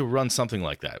would like to run something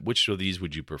like that. Which of these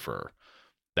would you prefer?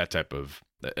 That type of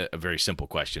a very simple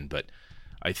question. But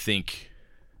I think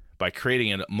by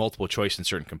creating a multiple choice in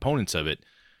certain components of it,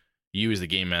 you as the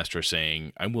game master are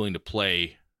saying, I'm willing to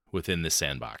play within this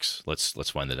sandbox. Let's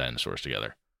find the dinosaurs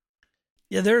together.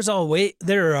 Yeah,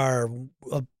 there are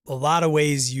a lot of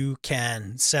ways you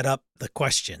can set up the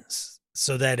questions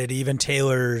so that it even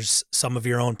tailors some of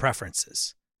your own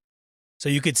preferences. So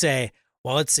you could say,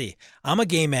 well, let's see. I'm a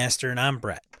game master and I'm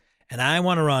Brett, and I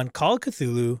want to run Call of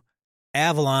Cthulhu,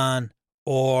 Avalon,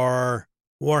 or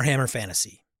Warhammer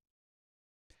Fantasy.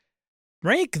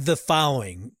 Rank the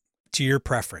following to your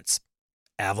preference: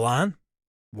 Avalon,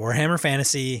 Warhammer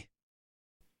Fantasy,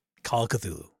 Call of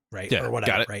Cthulhu, right? Yeah, or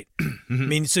whatever, got it. right? I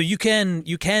mean, so you can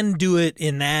do it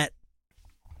in that.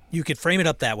 You could frame it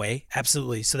up that way,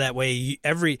 absolutely. So that way,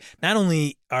 not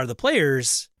only are the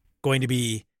players going to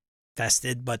be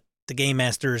vested, but the game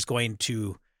master is going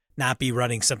to not be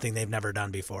running something they've never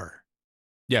done before.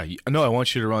 Yeah, no, I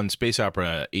want you to run Space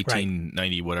Opera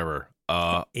 1890, whatever.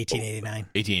 1889.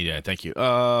 1889. Thank you.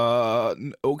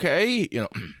 Okay,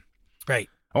 Right.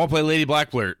 I want to play Lady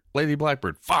Blackbird. Lady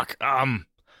Blackbird. Fuck.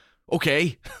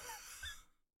 Okay.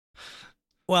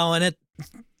 Well, and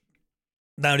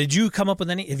now, did you come up with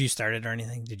any? Have you started or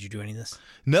anything? Did you do any of this?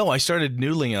 No, I started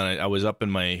noodling on it. I was up in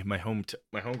my home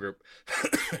group,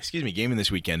 excuse me, gaming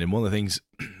this weekend, and one of the things,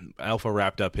 Alpha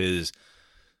wrapped up his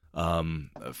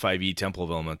 5e Temple of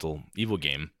Elemental Evil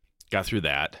game. Got through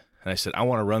that, and I said, I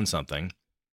want to run something.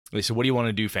 They said, what do you want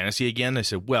to do, fantasy again? I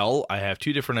said, well, I have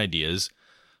two different ideas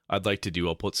I'd like to do.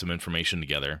 I'll put some information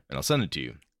together, and I'll send it to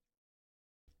you.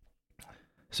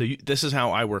 So this is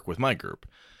how I work with my group.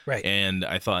 Right. And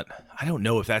I thought, I don't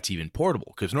know if that's even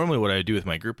portable, because normally what I do with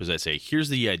my group is I say, here's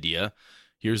the idea,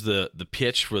 here's the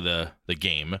pitch for the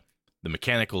game,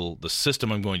 the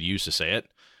system I'm going to use to say it,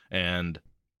 and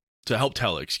to help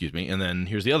tell it, excuse me. And then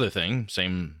here's the other thing,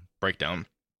 same breakdown.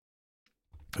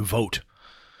 Vote.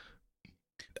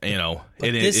 But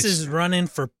this is running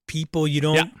for people you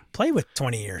don't play with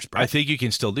 20 years, bro. I think you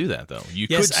can still do that, though. You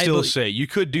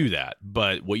could do that.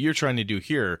 But what you're trying to do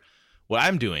here, what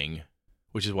I'm doing,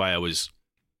 which is why I was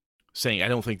saying I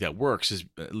don't think that works, is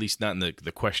at least not in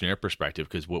the questionnaire perspective,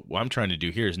 because what I'm trying to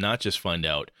do here is not just find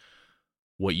out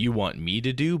what you want me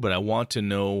to do, but I want to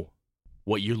know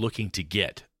what you're looking to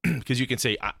get. Because you can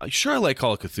say, sure, I like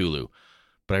Call of Cthulhu,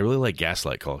 but I really like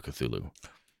Gaslight Call of Cthulhu.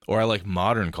 Or I like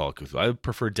modern Call of Cthulhu. I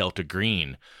prefer Delta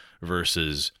Green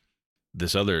versus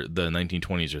this other, the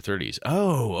 1920s or 30s.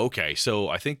 Oh, okay. So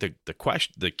I think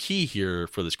the key here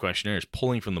for this questionnaire is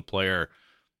pulling from the player,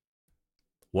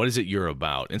 what is it you're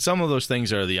about? And some of those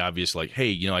things are the obvious, like,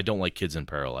 hey, I don't like kids in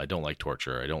peril. I don't like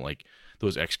torture. I don't like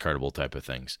those X-Cartable type of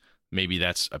things. Maybe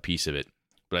that's a piece of it.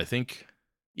 But I think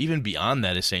even beyond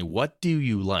that is saying, what do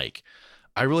you like?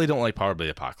 I really don't like Powered by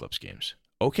the Apocalypse games.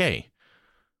 Okay.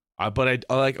 But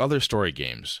I like other story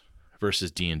games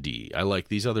versus D&D. I like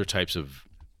these other types of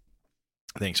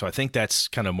things. So I think that's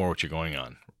kind of more what you're going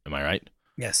on. Am I right?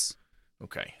 Yes.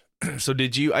 Okay. So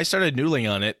I started noodling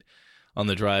on it on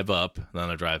the drive up and on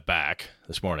the drive back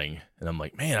this morning. And I'm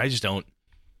like, man, I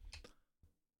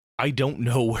don't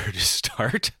know where to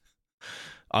start,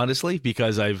 honestly,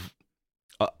 because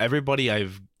everybody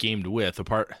I've gamed with,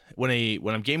 apart when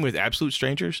I'm gaming with absolute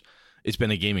strangers, it's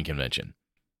been a gaming convention.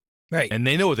 Right. And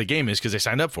they know what the game is because they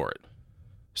signed up for it.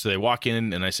 So they walk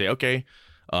in and I say, okay,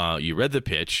 you read the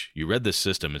pitch, you read the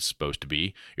system it's supposed to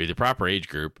be, you're the proper age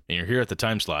group, and you're here at the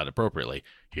time slot appropriately.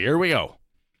 Here we go.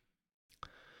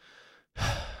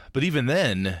 But even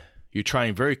then, you're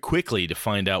trying very quickly to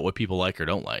find out what people like or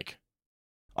don't like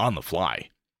on the fly.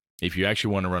 If you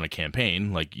actually want to run a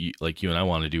campaign like you and I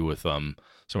want to do with some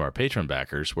of our Patreon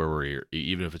backers, where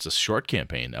even if it's a short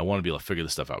campaign, I want to be able to figure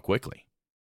this stuff out quickly.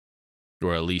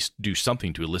 Or at least do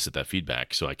something to elicit that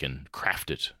feedback so I can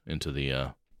craft it into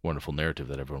the wonderful narrative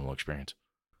that everyone will experience.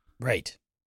 Right.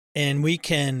 And we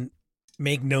can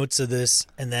make notes of this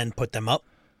and then put them up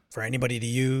for anybody to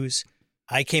use.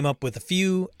 I came up with a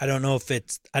few. I don't know if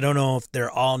they're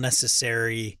all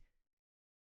necessary.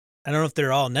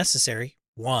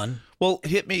 One. Well,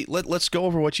 hit me. Let's go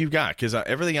over what you've got, because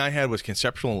everything I had was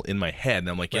conceptual in my head. And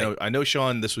I'm like, I know,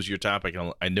 Sean, this was your topic.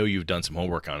 And I know you've done some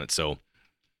homework on it. So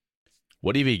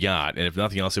what have you got? And if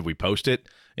nothing else, if we post it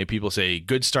and people say,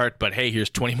 good start, but hey, here's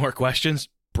 20 more questions,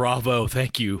 bravo,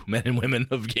 thank you, men and women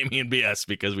of Gaming and BS,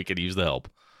 because we could use the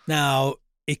help. Now,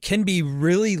 it can be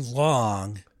really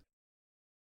long,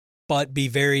 but be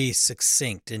very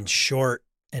succinct and short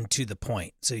and to the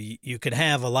point. So you could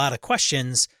have a lot of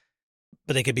questions,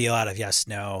 but they could be a lot of yes,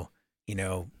 no,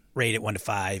 rate it 1 to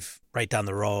 5, right down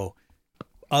the row.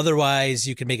 Otherwise,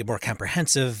 you can make it more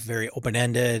comprehensive, very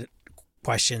open-ended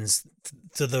questions.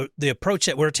 So the approach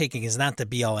that we're taking is not the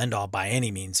be-all, end-all by any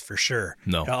means, for sure.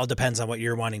 No. It all depends on what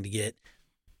you're wanting to get,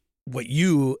 what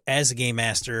you, as a game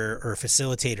master or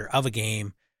facilitator of a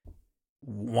game,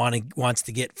 wants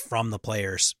to get from the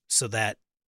players, so that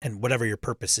and whatever your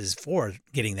purpose is for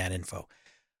getting that info.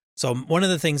 So one of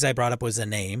the things I brought up was the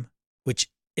name, which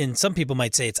in some people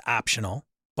might say it's optional,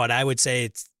 but I would say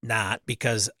it's not,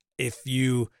 because if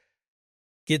you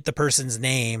get the person's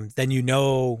name, then you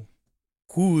know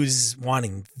who's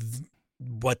wanting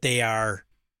what they are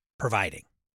providing.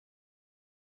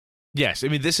 Yes. I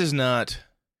mean, this is not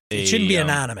It shouldn't be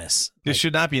anonymous. This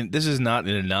is not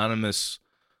an anonymous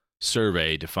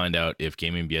survey to find out if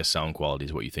Gaming BS sound quality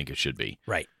is what you think it should be.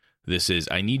 Right. This is,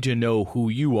 I need to know who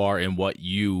you are and what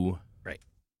you, right,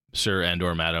 sir and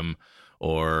or madam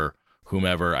or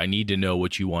whomever, I need to know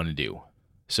what you want to do.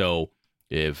 So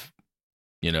if,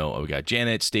 we got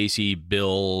Janet, Stacy,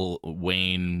 Bill,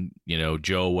 Wayne,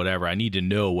 Joe, whatever, I need to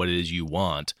know what it is you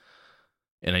want,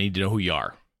 and I need to know who you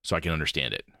are so I can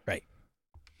understand it. Right.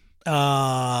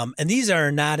 And these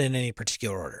are not in any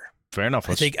particular order. Fair enough.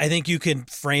 I think you can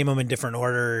frame them in different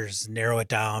orders, narrow it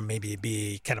down, maybe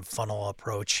be kind of funnel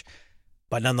approach.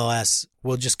 But nonetheless,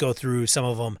 we'll just go through some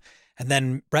of them. And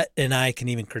then Brett and I can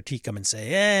even critique them and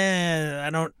say, I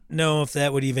don't know if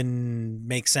that would even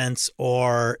make sense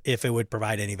or if it would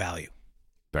provide any value.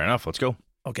 Fair enough. Let's go.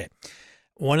 Okay.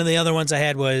 One of the other ones I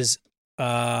had was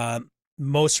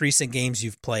most recent games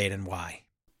you've played and why.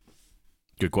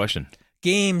 Good question.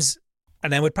 Games,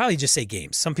 and I would probably just say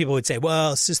games. Some people would say,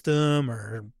 well, system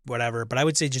or whatever, but I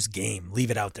would say just game. Leave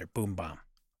it out there. Boom, bomb.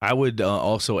 I would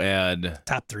also add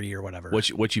top 3 or whatever.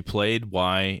 What you played,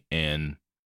 why, and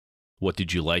what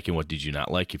did you like and what did you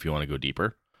not like, if you want to go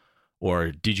deeper.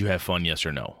 Or did you have fun, yes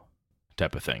or no,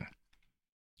 type of thing.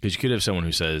 Because you could have someone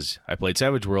who says, I played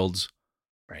Savage Worlds.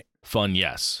 Right. Fun,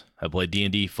 yes. I played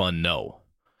D&D. Fun, no.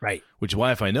 Right. Which is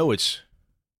why if I know it's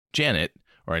Janet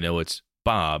or I know it's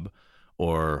Bob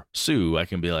or Sue, I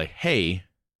can be like, hey,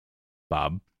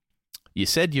 Bob, you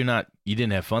said you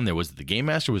didn't have fun there. Was it the Game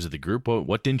Master? Was it the group?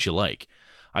 What didn't you like?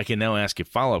 I can now ask a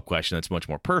follow-up question that's much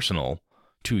more personal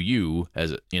to you,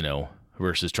 as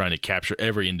versus trying to capture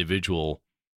every individual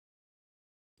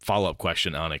follow-up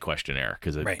question on a questionnaire,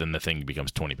 because then the thing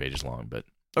becomes 20 pages long. But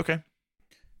okay.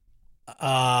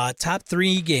 Top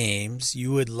 3 games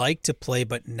you would like to play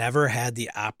but never had the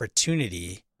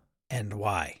opportunity, and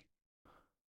why?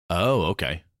 Oh,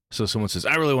 okay. So someone says,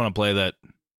 I really want to play that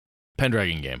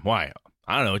Pendragon game. Why?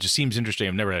 I don't know. It just seems interesting.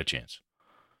 I've never had a chance.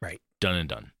 Right. Done and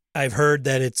done. I've heard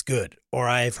that it's good, or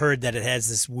I've heard that it has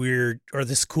this weird or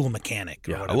this cool mechanic.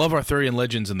 Yeah, I love Arthurian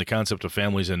legends and the concept of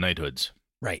families and knighthoods.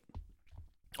 Right.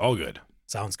 All good.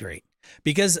 Sounds great.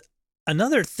 Because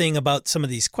another thing about some of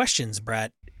these questions,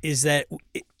 Brett, is that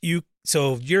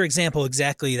so your example,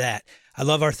 exactly that. I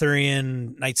love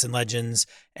Arthurian knights and legends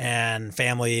and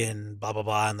family and blah, blah,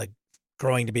 blah, and the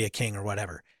growing to be a king or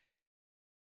whatever.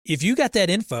 If you got that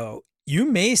info, you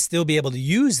may still be able to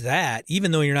use that,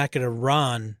 even though you're not going to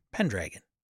run Pendragon.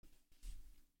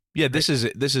 Yeah, this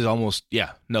is almost,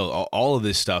 no, all of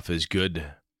this stuff is good.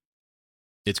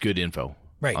 It's good info.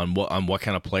 Right. On what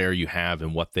kind of player you have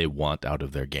and what they want out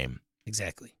of their game.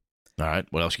 Exactly. All right.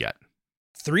 What else you got?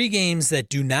 3 games that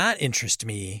do not interest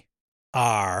me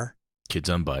are Kids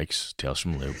on Bikes, Tales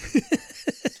from the Loop.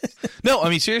 No, I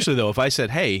mean, seriously, though, if I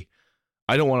said, hey,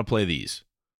 I don't want to play these,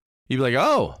 you'd be like,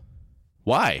 oh,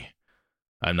 why?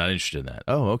 I'm not interested in that.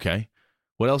 Oh, okay.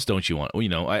 What else don't you want?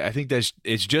 Well, I think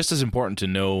it's just as important to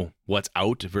know what's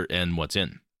out and what's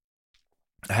in.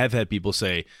 I have had people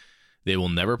say they will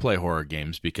never play horror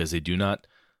games because they do not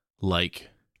like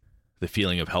the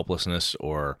feeling of helplessness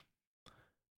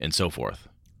and so forth.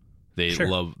 They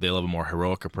love a more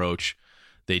heroic approach.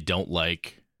 They don't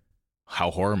like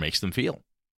how horror makes them feel.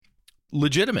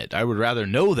 Legitimate. I would rather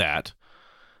know that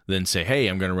than say, hey,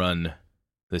 I'm going to run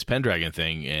this Pendragon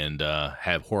thing and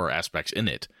have horror aspects in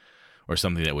it, or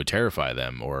something that would terrify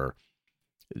them, or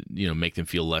make them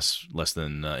feel less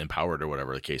than empowered, or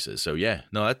whatever the case is. So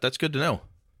that's good to know.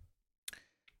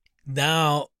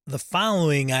 Now the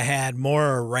following I had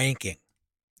more ranking.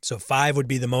 So 5 would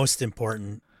be the most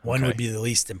important. 1 would be the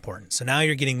least important. So now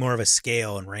you're getting more of a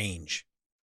scale and range,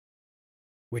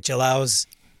 which allows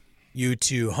you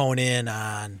to hone in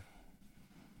on,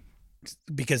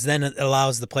 because then it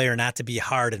allows the player not to be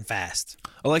hard and fast.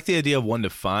 I like the idea of 1 to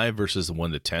 5 versus the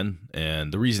 1 to 10.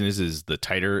 And the reason is the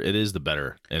tighter it is, the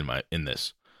better in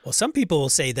this. Well, some people will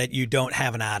say that you don't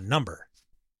have an odd number.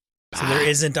 So there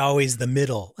isn't always the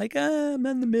middle. Like, I'm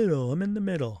in the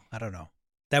middle. I don't know.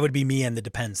 That would be me and the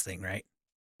depends thing, right?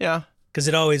 Yeah. Because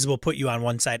it always will put you on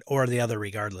one side or the other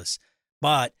regardless.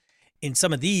 But in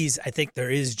some of these, I think there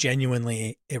is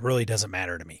genuinely, it really doesn't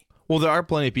matter to me. Well, there are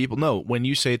plenty of people. No, when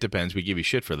you say it depends, we give you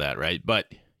shit for that, right?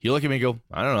 But you look at me and go,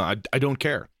 I don't know. I don't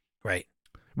care. Right.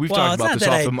 We've Well, talked it's about not this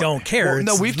that off I the mic. don't care. Well,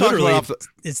 no, It's we've talked literally, about off the.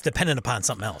 it's dependent upon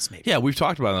something else, maybe. Yeah, we've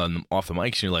talked about it off the mics.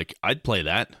 And you're like, I'd play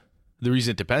that. The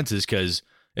reason it depends is because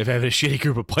if I have a shitty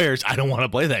group of players, I don't want to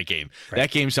play that game. Right.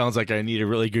 That game sounds like I need a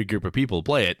really good group of people to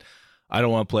play it. I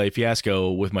don't want to play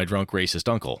Fiasco with my drunk racist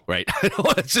uncle, right?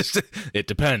 It's just, it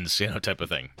depends, type of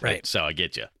thing. Right. So I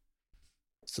get you.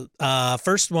 So,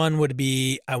 first one would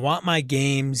be, I want my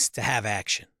games to have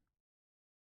action.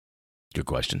 Good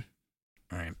question.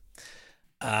 All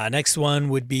right. Next one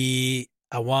would be,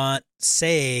 I want,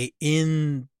 say,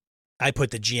 I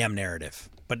put the GM narrative,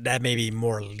 but that may be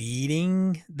more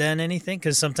leading than anything,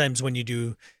 because sometimes when you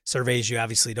do surveys, you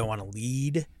obviously don't want to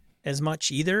lead as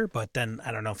much either. But then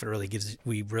I don't know if it really gives.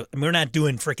 We're not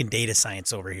doing freaking data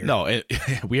science over here. No,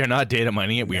 we are not data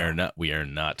mining it. We are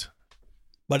not.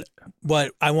 But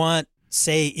what I want,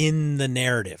 say, in the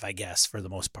narrative, I guess, for the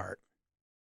most part.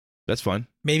 That's fun.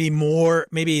 Maybe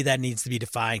that needs to be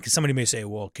defined, because somebody may say,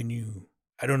 well,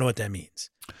 I don't know what that means.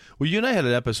 Well, you and I had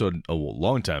an episode a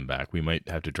long time back. We might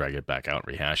have to drag it back out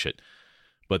and rehash it.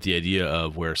 But the idea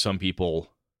of where some people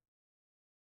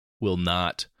will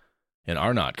not and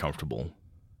are not comfortable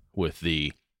with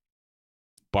the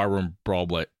barroom brawl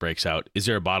breaks out. Is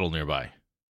there a bottle nearby?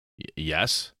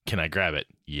 Yes. Can I grab it?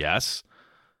 Yes.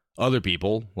 Other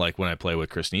people, like when I play with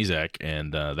Chris Nizak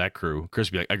and that crew, Chris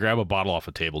would be like, I grab a bottle off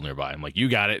a table nearby. I'm like, you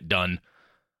got it, done.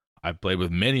 I've played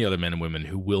with many other men and women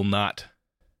who will not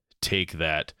take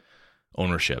that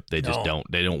ownership. They just don't.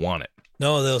 They don't want it.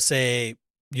 No, they'll say,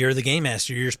 you're the game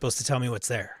master. You're supposed to tell me what's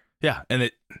there. Yeah,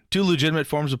 and two legitimate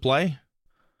forms of play,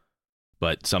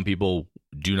 but some people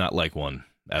do not like one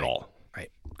at all.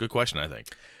 Right. Good question, I think.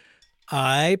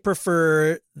 I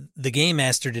prefer the game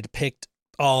master to depict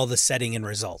all the setting and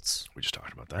results. We just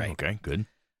talked about that. Right. Okay, good.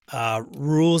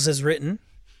 Rules as written,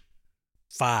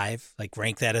 5, like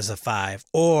rank that as a 5,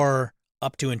 or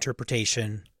up to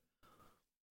interpretation,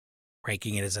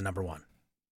 ranking it as a number 1.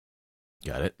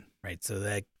 Got it. Right. So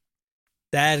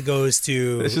that goes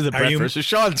to, this is the Brett versus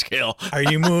Sean scale. Are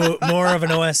you more of an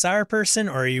OSR person,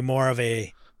 or are you more of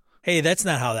a, hey, that's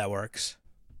not how that works?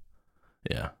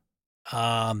 Yeah.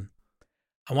 I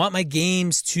want my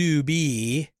games to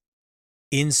be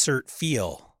insert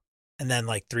feel and then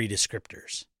like 3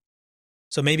 descriptors.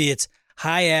 So maybe it's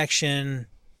high action,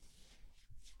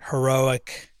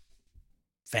 heroic,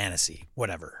 fantasy,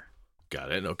 whatever.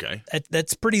 Got it. Okay.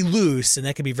 That's pretty loose, and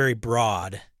that can be very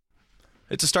broad.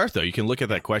 It's a start, though. You can look at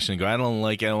that question and go, I don't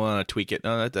want to tweak it.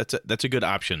 No, that's a good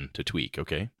option to tweak.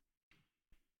 Okay.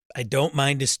 I don't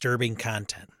mind disturbing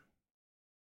content.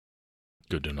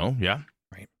 Good to know. Yeah.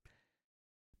 Right.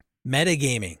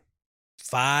 Metagaming.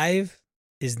 5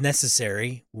 is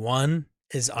necessary. 1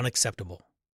 is unacceptable.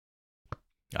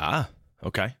 Ah,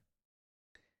 okay.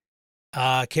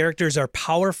 Characters are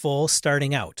powerful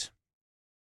starting out.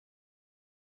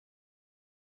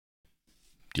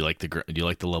 Do you like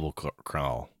the level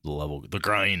crawl? The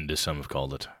grind, as some have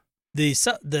called it. The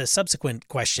subsequent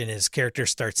question is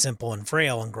characters start simple and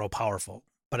frail and grow powerful.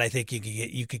 But I think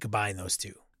you could combine those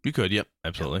two. You could, yep,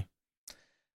 absolutely.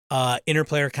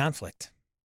 Interplayer conflict.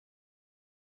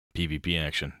 PvP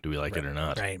action. Do we like it or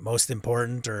not? Right. Most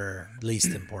important or least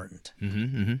important.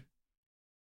 Mm-hmm.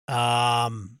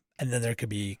 And then there could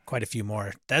be quite a few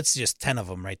more. That's just 10 of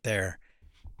them right there.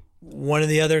 One of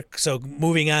the other, so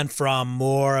moving on from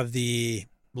more of the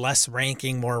less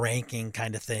ranking, more ranking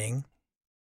kind of thing.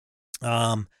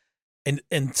 And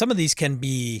some of these can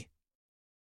be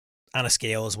on a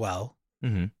scale as well,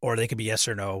 or they could be yes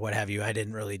or no, what have you. I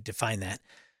didn't really define that.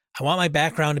 I want my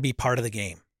background to be part of the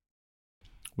game.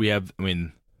 I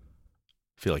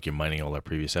feel like you're mining all our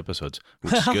previous episodes,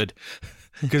 which is good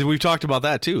because we've talked about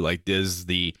that too. Like, that's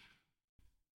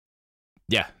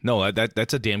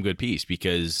a damn good piece,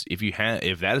 because if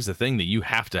that is the thing that you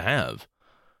have to have,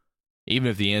 even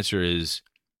if the answer is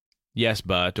yes,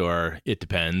 but, or it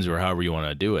depends, or however you want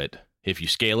to do it, if you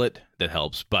scale it, that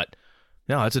helps. But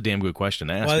no, that's a damn good question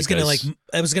to ask. Well,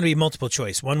 it was gonna be multiple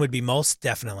choice. One would be most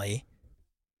definitely,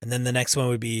 and then the next one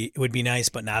would be, it would be nice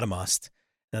but not a must.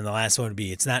 Then the last one would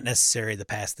be, it's not necessary. The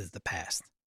past is the past.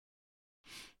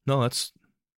 No, that's,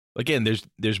 again,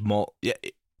 there's more. Yeah,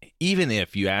 even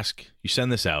if you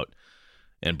send this out,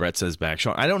 and Brett says back,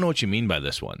 Sean, I don't know what you mean by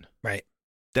this one. Right.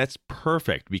 That's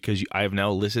perfect, because I have now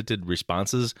elicited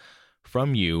responses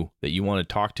from you that you want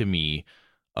to talk to me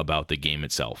about the game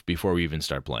itself before we even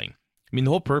start playing. I mean,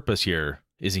 the whole purpose here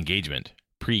is engagement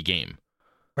pre-game.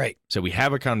 Right. So we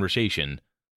have a conversation,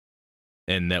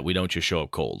 and that we don't just show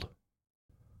up cold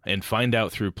and find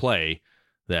out through play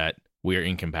that we are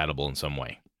incompatible in some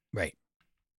way. Right.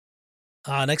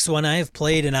 Next one, I have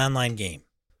played an online game.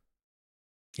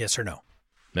 Yes or no?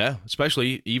 Yeah,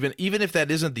 especially even if that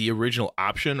isn't the original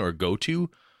option or go-to.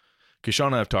 Because Sean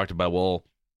and I have talked about, well,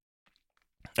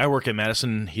 I work in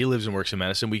Madison. He lives and works in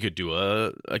Madison. We could do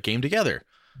a game together.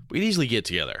 We could easily get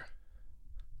together.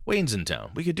 Wayne's in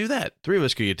town. We could do that. 3 of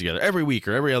us could get together every week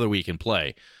or every other week and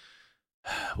play.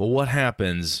 Well, what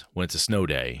happens when it's a snow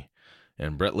day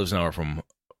and Brett lives an hour from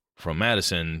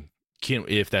Madison?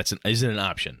 If that's isn't an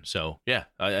option. So yeah,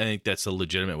 I think that's a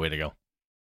legitimate way to go.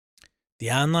 The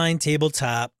online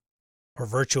tabletop or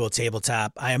virtual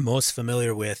tabletop I am most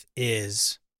familiar with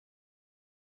is,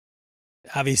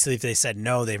 obviously, if they said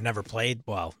no, they've never played,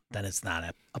 well, then it's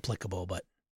not applicable, but.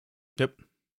 Yep.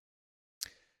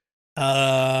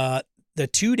 The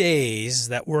 2 days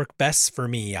that work best for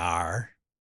me are,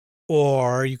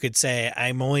 or you could say,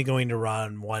 I'm only going to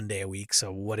run 1 day a week,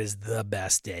 so what is the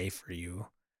best day for you?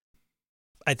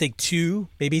 I think 2,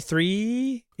 maybe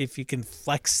 3, if you can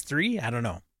flex 3. I don't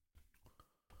know.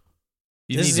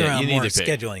 This is around more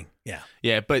scheduling. Yeah.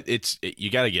 Yeah, but you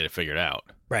got to get it figured out.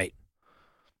 Right.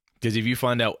 Because if you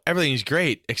find out everything's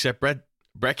great except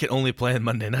Brett can only play on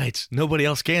Monday nights. Nobody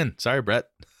else can. Sorry, Brett.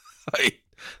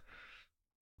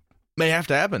 May have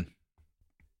to happen.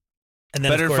 And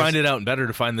then, better to find it out and better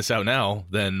to find this out now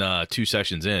than 2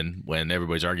 sessions in when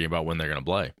everybody's arguing about when they're going to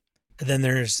play. And then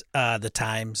there's the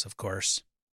times, of course.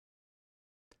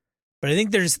 But I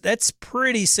think that's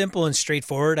pretty simple and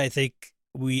straightforward. I think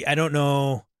I don't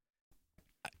know,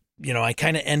 I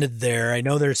kind of ended there. I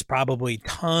know there's probably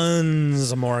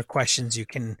tons of more questions you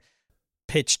can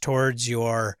pitch towards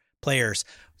your players.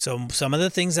 So some of the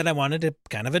things that I wanted to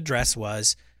kind of address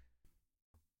was,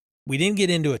 we didn't get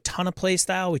into a ton of play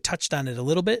style. We touched on it a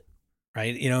little bit,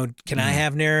 right? Can I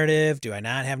have narrative? Do I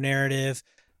not have narrative?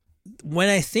 When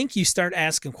I think you start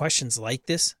asking questions like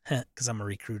this, because I'm a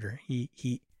recruiter,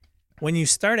 when you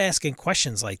start asking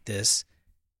questions like this,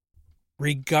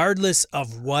 regardless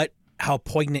of how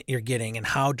poignant you're getting and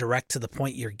how direct to the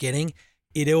point you're getting,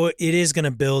 it is going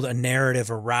to build a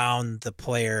narrative around the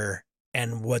player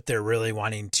and what they're really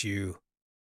wanting to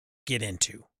get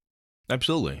into.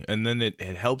 Absolutely. And then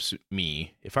it helps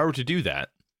me, if I were to do that,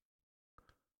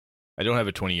 I don't have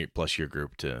a 20-plus year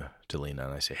group to lean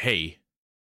on. I say, hey,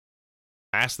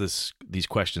 ask these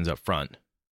questions up front.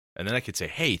 And then I could say,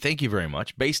 hey, thank you very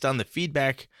much. Based on the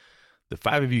feedback the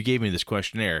 5 of you gave me this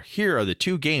questionnaire, here are the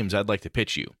 2 games I'd like to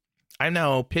pitch you. I'm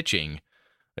now pitching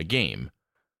a game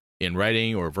in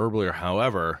writing or verbally or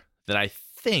however that I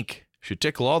think should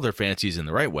tickle all their fancies in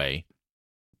the right way.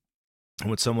 And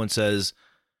when someone says,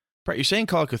 Brett, you're saying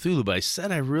Call of Cthulhu, but I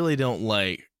said I really don't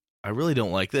like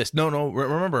this. No,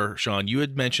 remember, Sean, you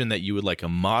had mentioned that you would like a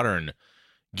modern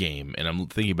game, and I'm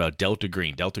thinking about Delta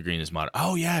Green. Delta Green is modern.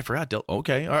 Oh yeah, I forgot.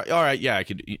 Okay, all right, yeah, I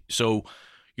could. So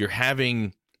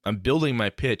I'm building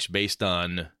my pitch based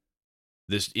on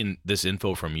this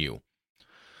info from you.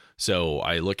 So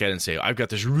I look at it and say, I've got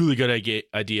this really good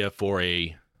idea for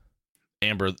a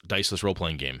Amber Diceless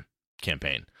role-playing game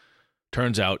campaign.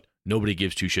 Turns out nobody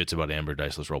gives 2 shits about Amber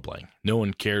Diceless role-playing. No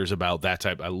one cares about that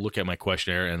type. I look at my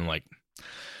questionnaire and I'm like,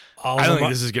 I don't think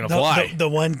this is going to fly. The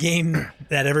one game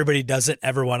that everybody doesn't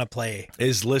ever want to play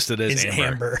is listed as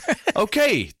Amber.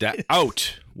 Okay, that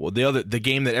out. Well, the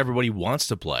game that everybody wants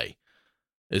to play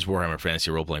is Warhammer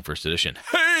Fantasy Role-Playing First Edition.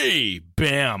 Hey,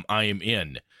 bam, I am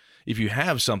in. If you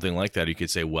have something like that, you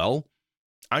could say, well,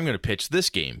 I'm going to pitch this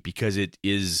game because it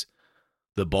is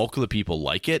the bulk of the people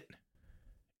like it,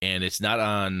 and it's not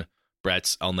on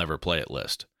Brett's I'll never play it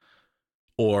list.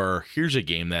 Or here's a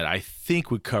game that I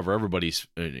think would cover everybody's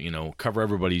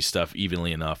stuff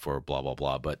evenly enough, or blah, blah,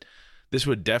 blah. But this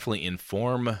would definitely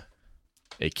inform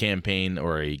a campaign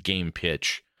or a game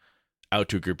pitch out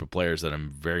to a group of players that I'm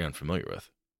very unfamiliar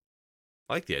with.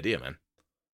 I like the idea, man.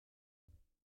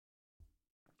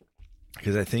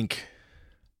 Because I think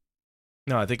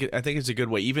it's a good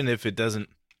way, even if it doesn't.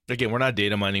 Again, we're not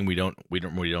data mining. We don't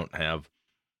have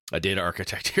a data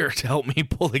architect here to help me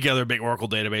pull together a big Oracle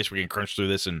database. We can crunch through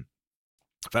this and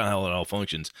find out how it all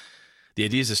functions. The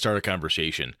idea is to start a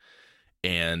conversation,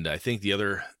 and I think the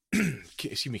other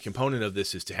component of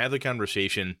this is to have the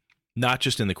conversation not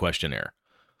just in the questionnaire.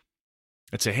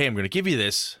 And say, hey, I'm going to give you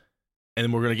this, and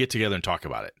then we're going to get together and talk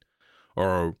about it,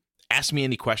 or ask me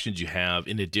any questions you have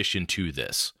in addition to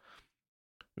this.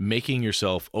 Making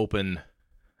yourself open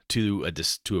to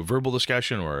a verbal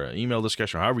discussion or an email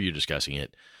discussion, or however you're discussing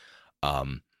it,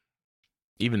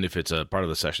 even if it's a part of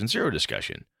the session 0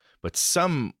 discussion, but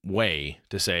some way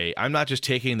to say, I'm not just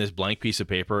taking this blank piece of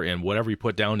paper and whatever you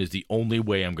put down is the only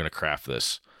way I'm going to craft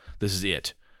this. This is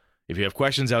it. If you have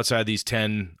questions outside these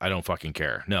 10, I don't fucking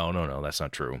care. No, that's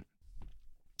not true.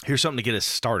 Here's something to get us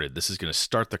started. This is going to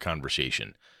start the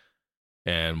conversation.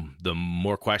 And the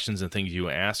more questions and things you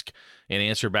ask and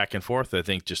answer back and forth, I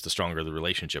think just the stronger the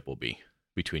relationship will be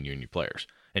between you and your players.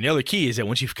 And the other key is that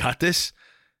once you've got this,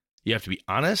 you have to be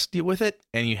honest with it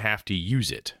and you have to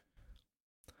use it.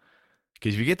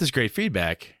 Because if you get this great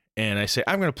feedback and I say,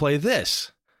 I'm going to play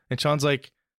this, and Sean's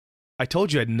like, I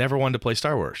told you I'd never wanted to play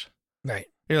Star Wars. Right.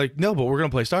 You're like, no, but we're going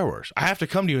to play Star Wars. I have to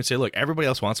come to you and say, look, everybody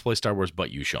else wants to play Star Wars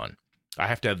but you, Sean. I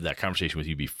have to have that conversation with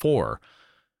you before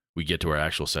we get to our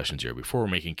actual sessions here, before we're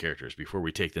making characters, before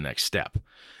we take the next step.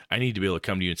 I need to be able to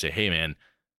come to you and say, hey, man,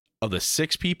 of the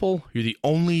 6 people, you're the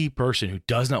only person who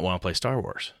does not want to play Star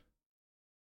Wars.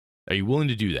 Are you willing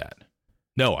to do that?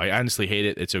 No, I honestly hate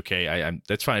it. It's okay. I'm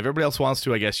that's fine. If everybody else wants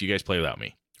to, I guess you guys play without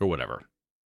me or whatever.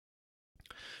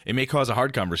 It may cause a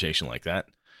hard conversation like that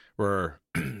where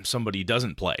somebody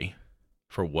doesn't play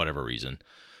for whatever reason,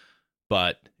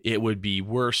 but it would be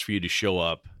worse for you to show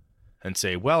up and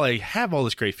say, well, I have all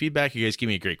this great feedback. You guys give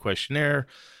me a great questionnaire,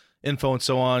 info and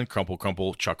so on,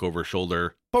 crumple, chuck over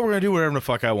shoulder, but we're going to do whatever the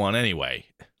fuck I want anyway.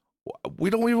 We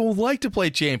don't even like to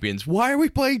play Champions. Why are we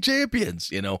playing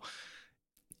Champions? You know,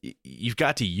 you've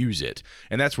got to use it.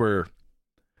 And that's where,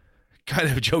 kind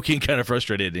of joking, kind of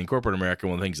frustrated, in corporate America,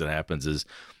 one of the things that happens is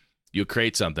you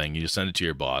create something, you send it to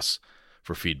your boss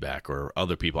for feedback or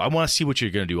other people. I want to see what you're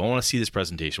going to do. I want to see this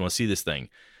presentation. I want to see this thing.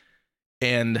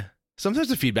 And sometimes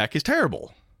the feedback is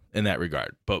terrible in that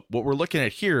regard. But what we're looking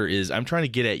at here is I'm trying to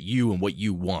get at you and what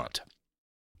you want.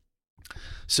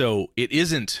 So it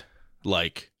isn't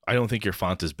like, I don't think your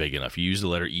font is big enough. You use the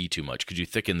letter E too much. Could you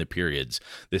thicken the periods?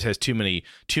 This has too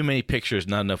many pictures,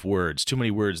 not enough words. Too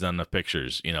many words, not enough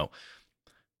pictures. You know,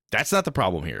 that's not the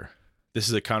problem here. This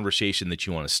is a conversation that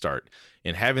you want to start.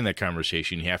 And having that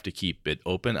conversation, you have to keep it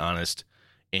open, honest,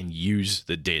 and use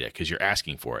the data because you're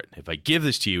asking for it. If I give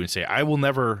this to you and say, I will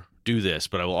never do this,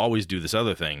 but I will always do this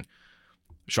other thing,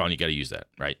 Sean, you got to use that,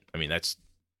 right? I mean, that's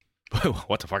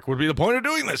what the fuck would be the point of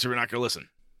doing this if you're not going to listen?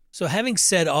 So having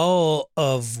said all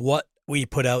of what we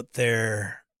put out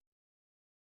there,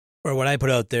 or what I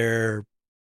put out there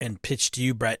and pitched to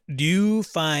you, Brett, do you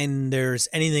find there's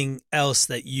anything else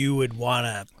that you would want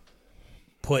to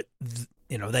put,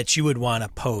 that you would want to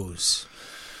pose?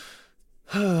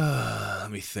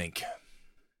 Let me think.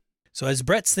 So as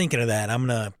Brett's thinking of that, I'm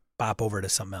going to bop over to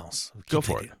something else. Go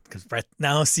for it. Because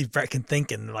Brett can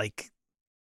think and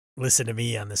listen to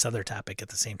me on this other topic at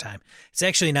the same time. It's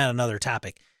actually not another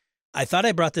topic. I thought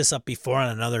I brought this up before on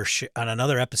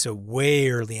another episode way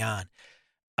early on.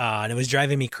 And it was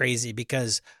driving me crazy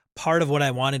because part of what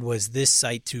I wanted was this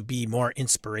site to be more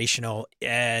inspirational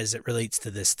as it relates to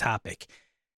this topic.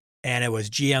 And it was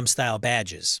GM style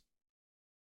badges.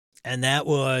 And that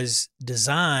was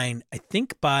designed, I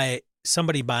think, by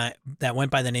somebody that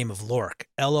went by the name of Lorc,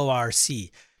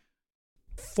 Lorc.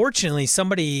 Fortunately,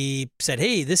 somebody said,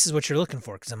 hey, this is what you're looking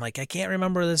for. Because I'm like, I can't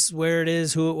remember where it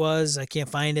is, who it was. I can't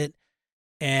find it.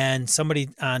 And somebody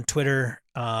on Twitter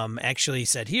actually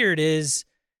said, here it is.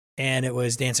 And it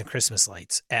was Dancing Christmas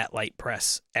Lights at Light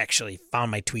Press actually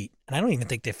found my tweet. And I don't even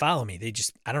think they follow me.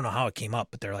 I don't know how it came up,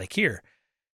 but they're like, here.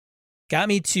 Got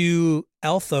me to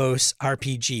Elthos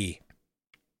RPG.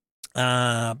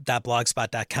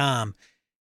 .blogspot.com.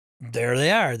 There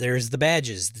they are. There's the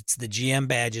badges. It's the GM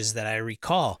badges that I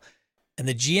recall. And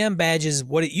the GM badges,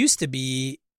 what it used to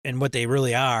be and what they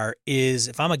really are is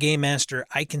if I'm a game master,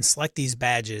 I can select these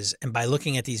badges. And by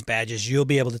looking at these badges, you'll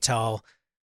be able to tell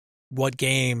what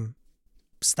game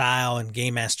style and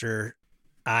game master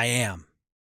I am.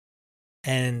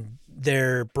 And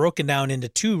they're broken down into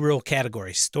 2 real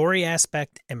categories, story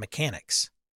aspect and mechanics.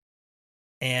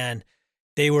 And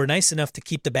they were nice enough to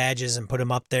keep the badges and put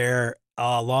them up there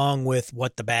along with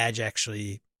what the badge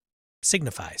actually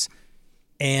signifies.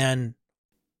 And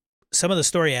some of the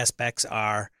story aspects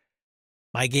are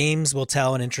my games will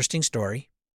tell an interesting story.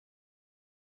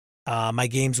 My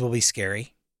games will be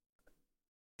scary.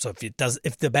 So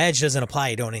if the badge doesn't apply,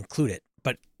 you don't include it.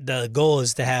 But the goal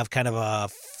is to have kind of a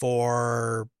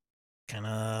 4 kind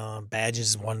of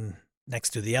badges, one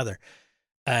next to the other.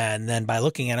 And then by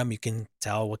looking at them, you can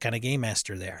tell what kind of game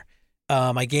master they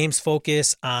are. My games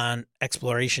focus on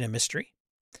exploration and mystery.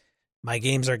 My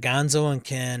games are gonzo and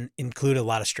can include a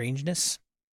lot of strangeness.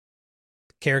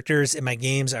 Characters in my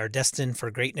games are destined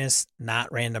for greatness,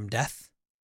 not random death.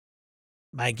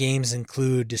 My games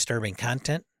include disturbing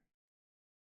content.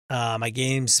 My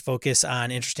games focus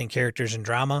on interesting characters and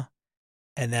drama.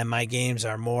 And then my games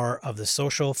are more of the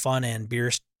social, fun, and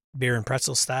beer and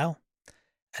pretzel style.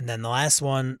 And then the last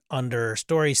one under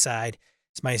story side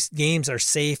is my games are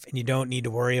safe and you don't need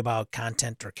to worry about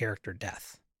content or character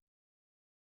death.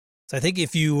 So I think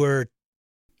if you were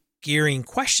gearing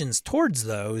questions towards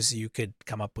those, you could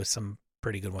come up with some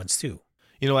pretty good ones too.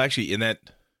 Actually, and that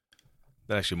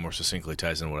actually more succinctly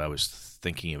ties in what I was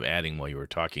thinking of adding while you were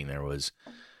talking there was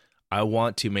I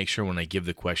want to make sure when I give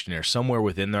the questionnaire, somewhere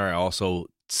within there, I also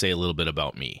say a little bit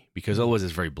about me, because otherwise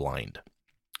it's very blind.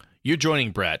 You're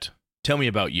joining Brett. Tell me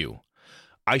about you.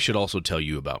 I should also tell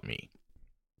you about me.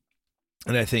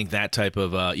 And I think that type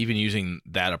of, even using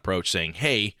that approach, saying,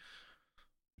 hey,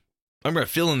 I'm going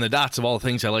to fill in the dots of all the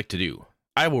things I like to do.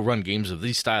 I will run games of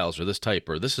these styles or this type,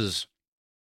 or this is,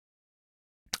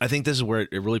 I think this is where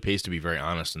it really pays to be very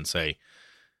honest and say,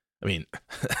 I mean,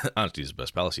 honesty is the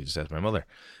best policy, just ask my mother.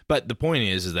 But the point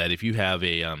is that if you have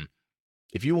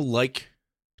if you like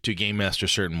to game master a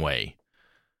certain way,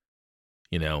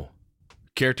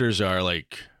 characters are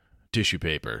like tissue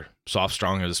paper, soft,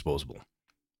 strong, or disposable.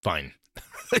 Fine.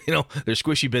 They're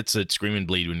squishy bits that scream and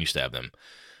bleed when you stab them.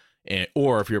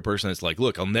 Or if you're a person that's like,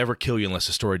 look, I'll never kill you unless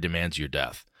the story demands your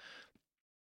death.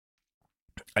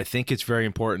 I think it's very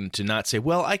important to not say,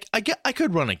 well, I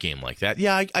could run a game like that.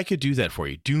 Yeah, I could do that for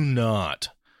you. Do not,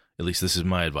 at least this is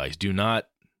my advice, do not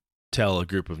tell a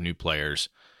group of new players,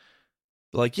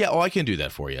 like, yeah, I can do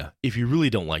that for you, if you really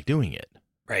don't like doing it.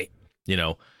 Right.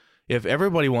 If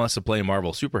everybody wants to play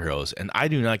Marvel superheroes, and I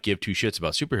do not give two shits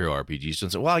about superhero RPGs,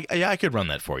 and say, well, yeah, I could run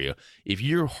that for you. If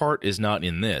your heart is not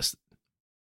in this,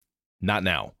 not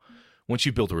now. Once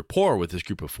you've built a rapport with this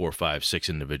group of 4, 5, 6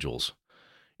 individuals,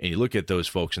 and you look at those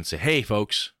folks and say, hey,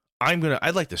 folks,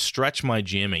 I'd like to stretch my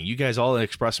GMing. You guys all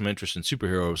express some interest in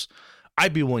superheroes.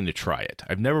 I'd be willing to try it.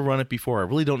 I've never run it before. I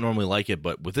really don't normally like it,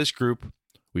 but with this group,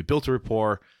 we built a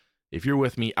rapport. If you're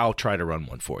with me, I'll try to run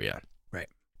one for you. Right.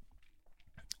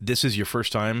 This is your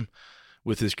first time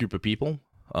with this group of people.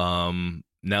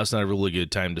 Now's not a really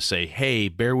good time to say, hey,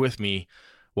 bear with me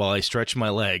while I stretch my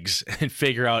legs and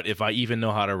figure out if I even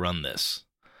know how to run this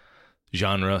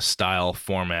genre, style,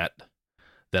 format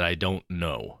that I don't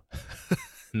know.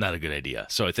 Not a good idea.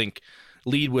 So I think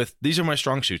lead with, these are my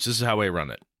strong suits. This is how I run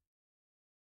it.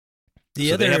 They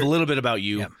have a little bit about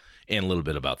you and a little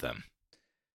bit about them.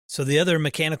 So the other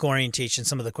mechanical orientation,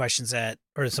 some of the questions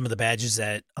or some of the badges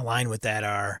that align with that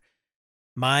are,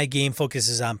 my game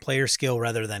focuses on player skill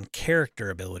rather than character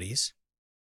abilities.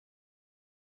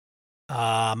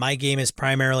 My game is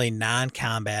primarily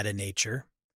non-combat in nature.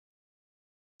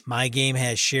 My game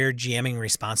has shared GMing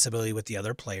responsibility with the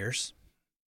other players.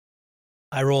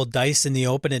 I roll dice in the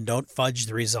open and don't fudge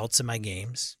the results in my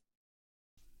games.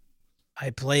 I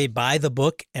play by the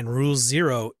book, and Rule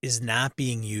 0 is not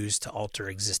being used to alter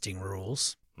existing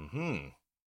rules. Mm-hmm.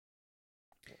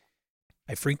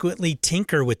 I frequently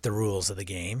tinker with the rules of the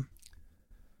game.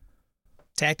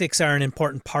 Tactics are an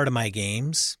important part of my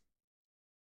games.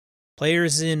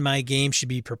 Players in my game should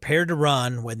be prepared to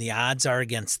run when the odds are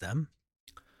against them.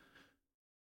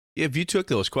 If you took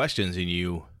those questions and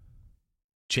you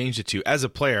changed it to, as a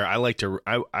player, I like to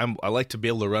be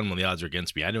able to run when the odds are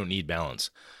against me. I don't need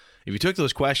balance. If you took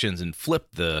those questions and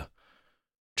flipped the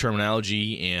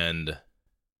terminology and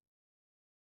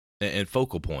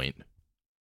focal point,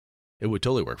 it would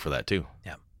totally work for that too.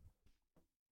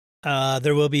 Yeah.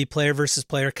 There will be player versus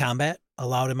player combat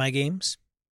allowed in my games.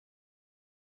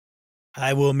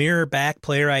 I will mirror back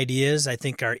player ideas I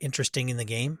think are interesting in the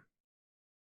game.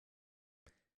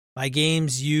 My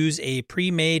games use a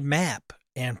pre-made map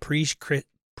and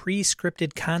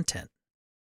pre-scripted content.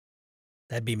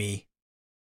 That'd be me.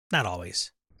 Not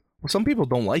always. Well, some people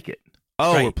don't like it.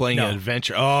 Oh, right. We're playing an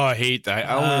adventure. Oh, I hate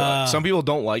that. Some people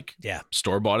don't like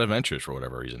store-bought adventures for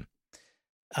whatever reason.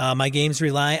 My games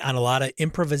rely on a lot of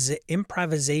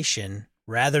improvisation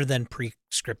rather than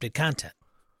pre-scripted content.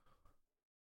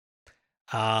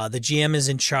 The GM is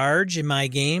in charge in my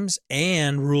games,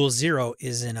 and Rule 0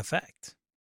 is in effect.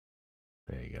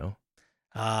 There you go.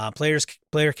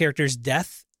 Player character's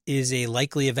death is a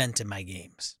likely event in my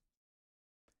games.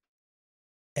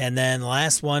 And then the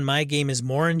last one, my game is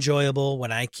more enjoyable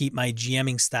when I keep my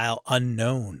GMing style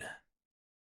unknown.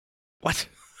 What?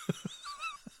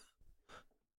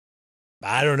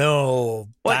 I don't know.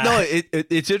 What? No,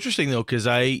 it's interesting though, because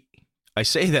I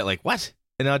say that like, what?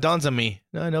 And now it dawns on me,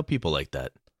 no, I know people like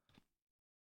that.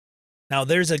 Now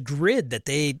there's a grid that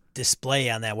they display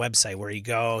on that website where you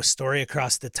go story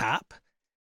across the top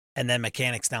and then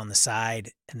mechanics down the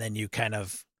side. And then you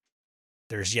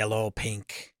there's yellow,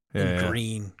 pink, and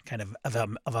green kind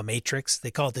of a matrix. They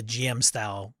call it the GM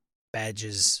style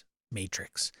badges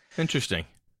matrix. Interesting.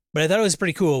 But I thought it was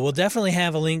pretty cool. We'll definitely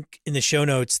have a link in the show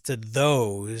notes to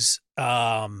those.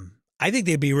 I think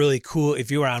they'd be really cool if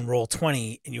you were on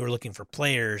Roll20 and you were looking for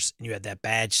players and you had that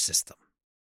badge system.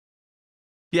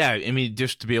 Yeah, I mean,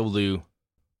 just to be able to,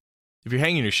 if you're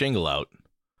hanging your shingle out,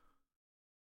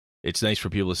 It's nice for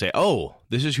people to say, oh,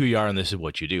 this is who you are and this is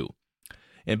what you do.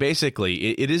 And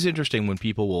basically, it is interesting when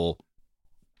people will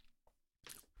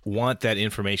want that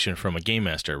information from a game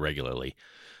master regularly,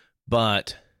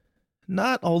 but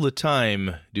not all the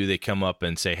time do they come up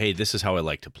and say, hey, this is how I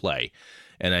like to play.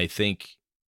 And I think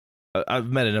I've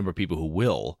met a number of people who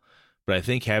will, but I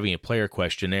think having a player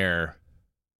questionnaire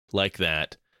like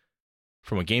that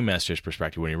from a game master's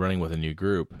perspective when you're running with a new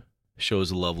group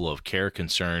shows a level of care,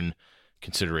 concern,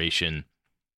 consideration,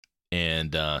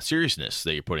 and seriousness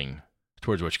that you're putting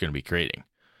towards what you're going to be creating.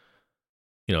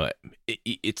 You know,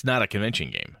 it's not a convention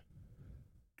game.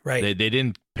 Right. They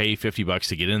didn't pay $50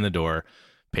 to get in the door,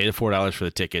 pay the $4 for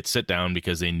the ticket, sit down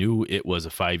because they knew it was a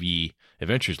 5e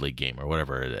Adventures League game or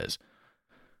whatever it is.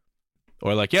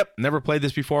 Or like, yep, never played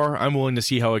this before. I'm willing to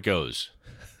see how it goes.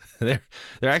 They're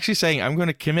actually saying, I'm going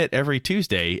to commit every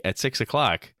Tuesday at 6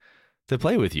 o'clock to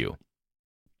play with you.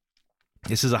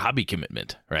 This is a hobby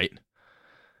commitment, right?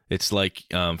 It's like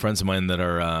friends of mine that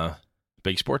are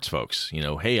big sports folks. You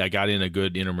know, hey, I got in a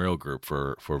good intramural group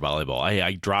for volleyball.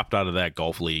 I dropped out of that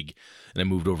golf league and I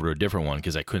moved over to a different one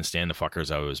because I couldn't stand the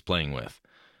fuckers I was playing with.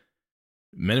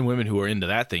 Men and women who are into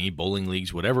that thing, bowling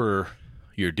leagues, whatever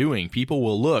you're doing, people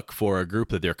will look for a group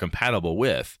that they're compatible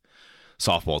with.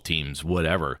 Softball teams,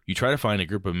 whatever. You try to find a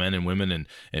group of men and women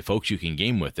and folks you can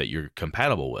game with that you're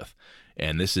compatible with.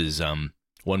 And this is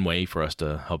one way for us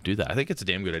to help do that. I think it's a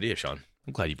damn good idea, Sean.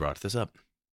 I'm glad you brought this up.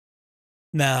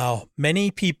 Now,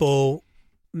 many people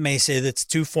may say that's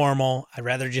too formal. I'd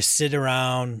rather just sit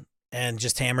around and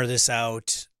just hammer this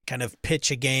out, kind of pitch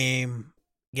a game,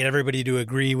 get everybody to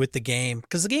agree with the game,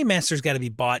 because the game master's got to be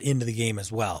bought into the game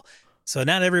as well. So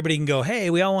not everybody can go, hey,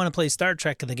 we all want to play Star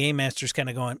Trek, and the game master's kind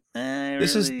of going,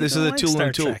 this is a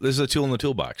tool in the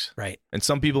toolbox. Right. And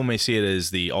some people may see it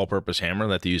as the all-purpose hammer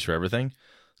that they use for everything.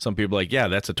 Some people are like, yeah,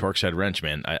 that's a Torx head wrench,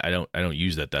 man. I don't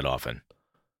use that often.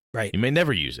 Right. You may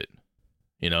never use it.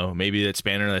 You know, maybe that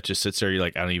spanner that just sits there, you're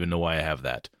like, I don't even know why I have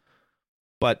that.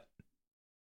 But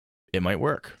it might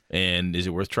work. And is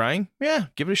it worth trying? Yeah,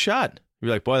 give it a shot. You're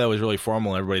like, boy, that was really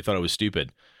formal. Everybody thought it was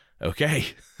stupid. Okay,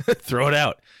 throw it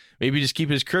out. Maybe just keep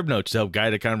his crib notes to help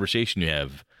guide a conversation you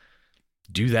have.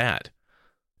 Do that.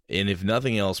 And if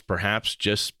nothing else, perhaps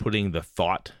just putting the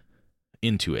thought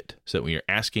into it so that when you're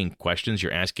asking questions,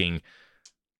 you're asking,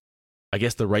 I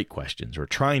guess, the right questions or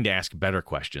trying to ask better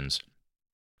questions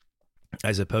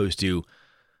as opposed to,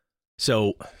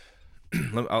 so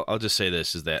I'll just say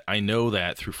this, is that I know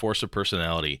that through force of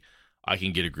personality, I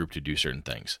can get a group to do certain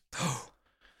things.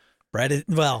 Brett's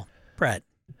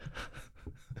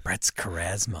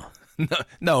charisma.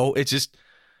 No, it's just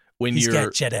when He's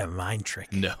got Jedi mind trick.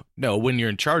 No, when you're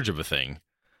in charge of a thing,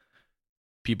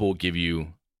 people will give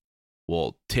you,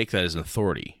 well, take that as an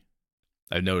authority.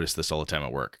 I've noticed this all the time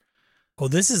at work. Well,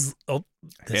 so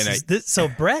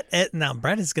Brett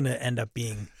is going to end up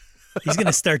being, he's going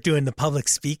to start doing the public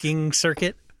speaking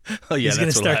circuit. Oh yeah, he's going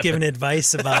to start giving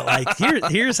advice about like,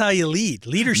 here's how you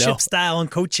leadership style and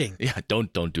coaching. Yeah,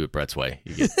 don't do it Brett's way.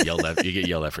 You get yelled at. You get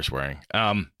yelled at for swearing.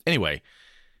 Anyway,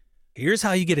 here's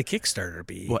how you get a Kickstarter.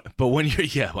 But when you're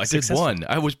I successful. did one.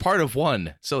 I was part of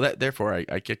one, so that therefore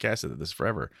I kick ass at this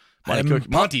forever.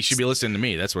 Monty should be listening to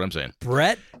me. That's what I'm saying.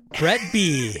 Brett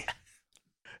B.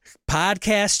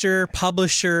 Podcaster,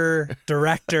 publisher,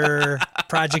 director,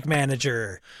 project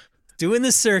manager, doing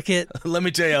the circuit. Let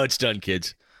me tell you how it's done,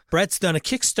 kids. Brett's done a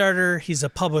Kickstarter. He's a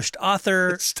published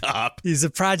author. Stop. He's a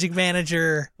project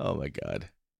manager. Oh my God.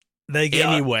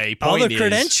 Anyway, all the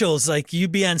credentials, like you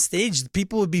be on stage,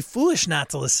 people would be foolish not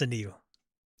to listen to you.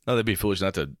 No, they'd be foolish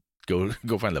not to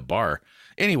go find the bar.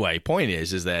 Anyway, point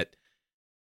is that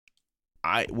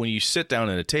when you sit down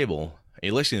at a table and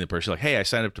you're listening to the person, like, hey, I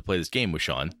signed up to play this game with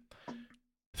Sean.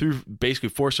 Through basically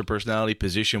force of personality,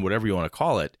 position, whatever you want to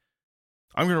call it,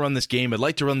 I'm going to run this game. I'd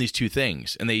like to run these two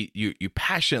things. And you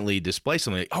passionately display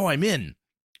something like, oh, I'm in.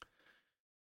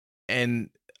 And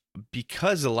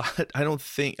because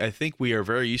I think we are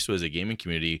very used to as a gaming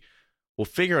community, we'll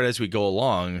figure out as we go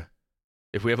along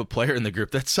if we have a player in the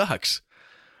group that sucks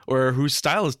or whose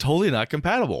style is totally not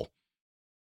compatible.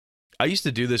 I used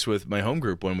to do this with my home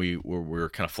group when we were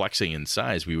kind of flexing in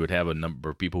size. We would have a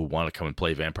number of people who want to come and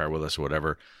play Vampire with us or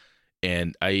whatever.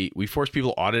 And we forced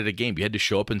people to audit a game. You had to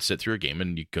show up and sit through a game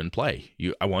and you couldn't play.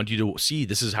 I wanted you to see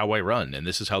this is how I run and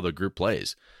this is how the group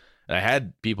plays. And I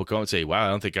had people come and say, wow, I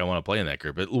don't think I want to play in that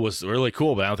group. It was really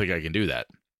cool, but I don't think I can do that.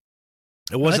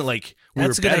 It wasn't like we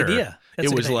were better.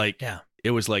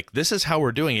 It was like, this is how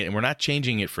we're doing it and we're not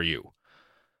changing it for you.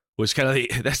 Was kind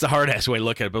of that's the hard ass way to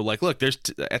look at it. But like, look,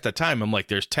 at the time, I'm like,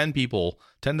 there's 10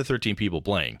 to 13 people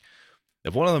playing.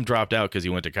 If one of them dropped out because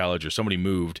he went to college or somebody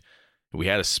moved, we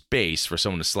had a space for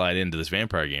someone to slide into this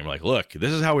vampire game. We're like, look,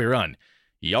 this is how we run.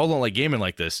 Y'all don't like gaming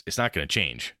like this. It's not going to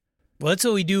change. Well, that's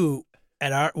what we do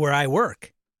at where I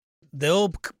work.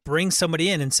 They'll bring somebody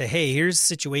in and say, hey, here's the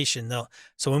situation.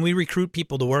 So when we recruit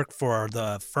people to work for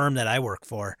the firm that I work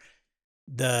for,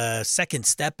 the second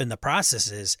step in the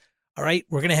process is, all right,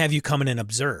 we're going to have you come in and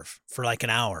observe for like an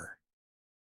hour.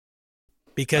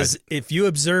 Because if you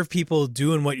observe people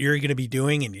doing what you're going to be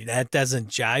doing and that doesn't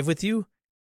jive with you,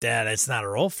 then it's not a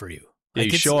role for you. Yeah,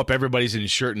 Like you show up, everybody's in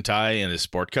shirt and tie and a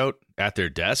sport coat at their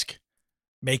desk.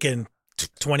 Making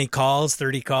 20 calls,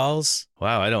 30 calls.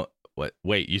 Wow,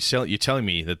 wait, you're telling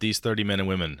me that these 30 men and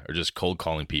women are just cold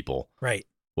calling people. Right.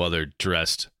 While they're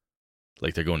dressed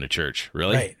like they're going to church.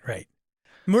 Really? Right.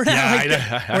 We're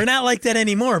not like that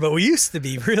anymore, but we used to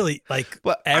be really like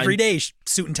every day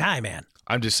suit and tie, man.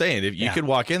 I'm just saying, if you could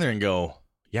walk in there and go,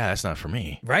 yeah, that's not for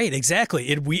me. Right,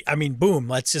 exactly. Boom,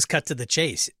 let's just cut to the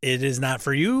chase. It is not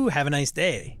for you. Have a nice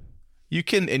day. You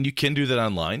can do that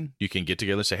online. You can get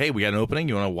together and say, hey, we got an opening.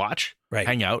 You want to watch? Right.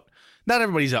 Hang out. Not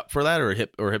everybody's up for that or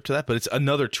hip to that, but it's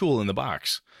another tool in the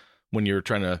box when you're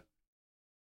trying to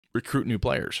recruit new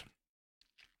players.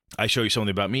 I show you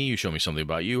something about me. You show me something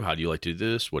about you. How do you like to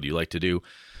do this? What do you like to do?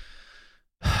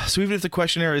 So even if the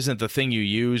questionnaire isn't the thing you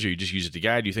use or you just use it to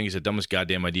guide, you think it's the dumbest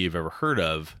goddamn idea you've ever heard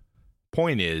of.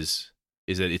 Point is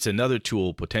that it's another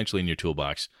tool potentially in your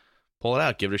toolbox. Pull it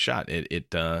out. Give it a shot.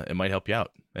 It might help you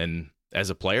out. And as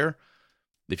a player,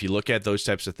 if you look at those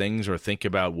types of things or think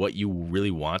about what you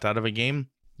really want out of a game,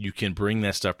 you can bring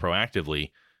that stuff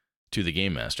proactively to the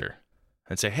game master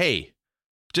and say, hey,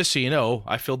 just so you know,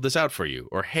 I filled this out for you.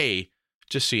 Or, hey,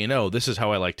 just so you know, this is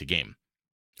how I like to game.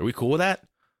 Are we cool with that?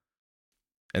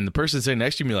 And the person sitting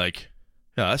next to me like,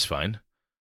 yeah, that's fine.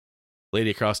 Lady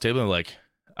across the table, they're like,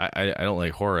 I don't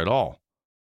like horror at all.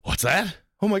 What's that?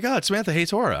 Oh my God, Samantha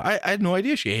hates horror. I had no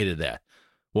idea she hated that.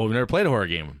 Well, we've never played a horror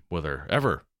game with her,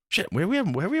 ever. Shit, have we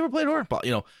ever played horror? But,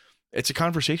 it's a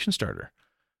conversation starter.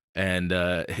 And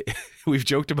we've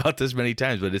joked about this many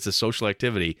times, but it's a social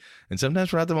activity. And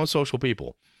sometimes we're not the most social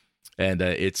people. And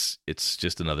it's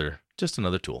just another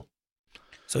tool.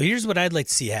 So here's what I'd like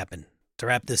to see happen to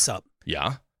wrap this up.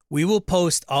 Yeah. We will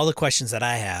post all the questions that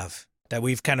I have that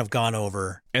we've kind of gone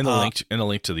over. And the link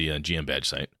to the GM badge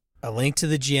site. A link to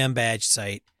the GM badge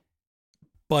site.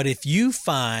 But if you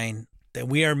find that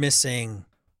we are missing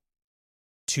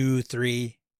 2,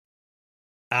 3,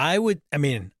 I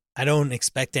don't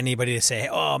expect anybody to say,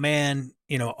 oh man,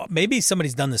 maybe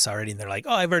somebody's done this already and they're like,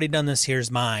 oh, I've already done this.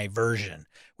 Here's my version,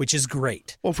 which is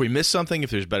great. Well, if we miss something, if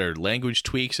there's better language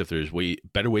tweaks, if there's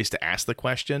better ways to ask the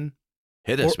question,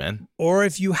 hit us, man. Or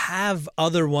if you have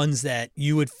other ones that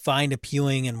you would find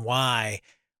appealing and why,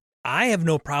 I have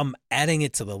no problem adding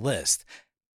it to the list,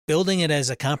 building it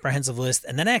as a comprehensive list,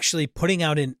 and then actually putting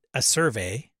out in a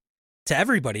survey to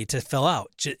everybody to fill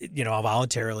out,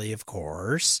 voluntarily, of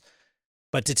course,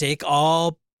 but to take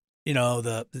all,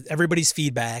 everybody's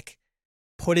feedback,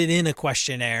 put it in a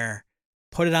questionnaire,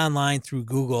 put it online through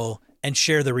Google, and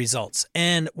share the results.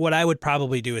 And what I would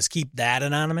probably do is keep that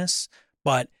anonymous,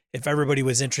 but if everybody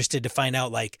was interested to find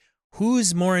out, like,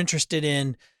 who's more interested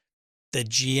in the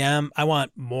GM, I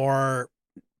want more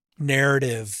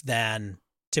narrative than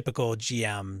typical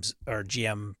GMs or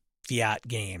GM fiat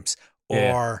games,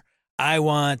 or I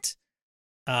want,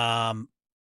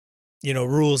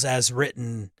 rules as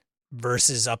written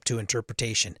versus up to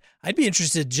interpretation. I'd be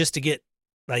interested just to get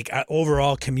like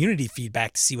overall community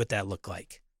feedback to see what that looked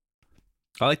like.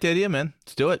 I like the idea, man.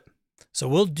 Let's do it. So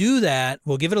we'll do that.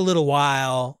 We'll give it a little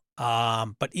while.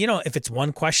 But if it's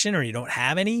one question or you don't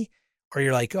have any, or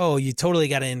you're like, oh, you totally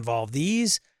got to involve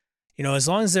these, as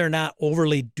long as they're not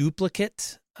overly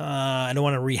duplicate, I don't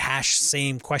want to rehash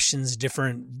same questions,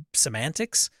 different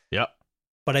semantics. Yep.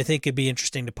 But I think it'd be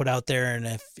interesting to put out there. And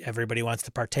if everybody wants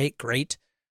to partake, great.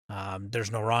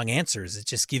 There's no wrong answers. It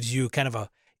just gives you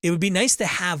it would be nice to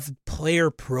have player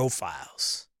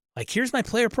profiles. Like, here's my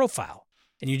player profile.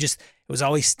 And it was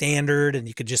always standard and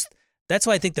you could that's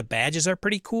why I think the badges are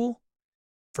pretty cool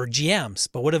for GMs.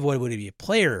 But what would it be? A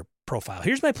player profile.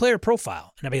 Here's my player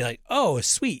profile. And I'd be like, oh,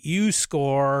 sweet. You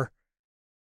score,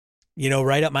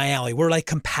 right up my alley. We're like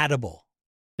compatible.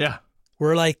 Yeah.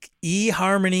 We're like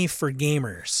eHarmony for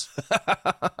gamers.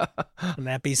 Wouldn't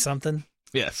that be something?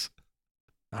 Yes.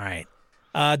 All right.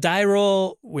 Die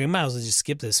roll. We might as well just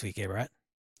skip this week, Brett.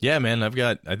 Yeah, man. I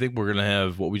think we're going to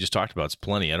have what we just talked about. It's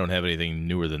plenty. I don't have anything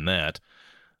newer than that.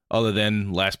 Other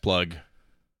than last plug,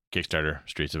 Kickstarter,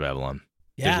 Streets of Avalon.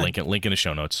 Yeah. There's link in the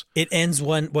show notes. It ends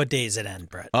what day does it end,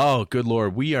 Brett? Oh, good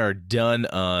Lord. We are done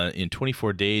in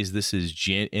 24 days. This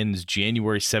ends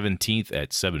January 17th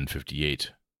at 7:58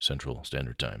 Central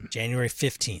Standard Time. January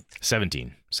 15th.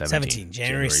 17.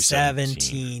 January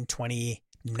 17,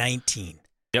 2019.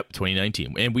 Yep,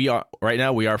 2019. And we are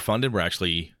funded. We're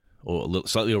actually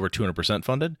slightly over 200%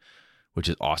 funded, which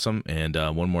is awesome. And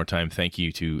one more time, thank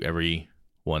you to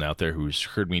everyone out there who's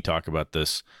heard me talk about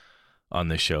this on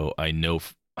this show. I know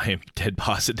I am dead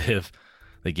positive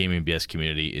the Gaming BS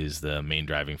community is the main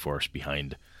driving force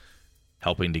behind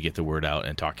helping to get the word out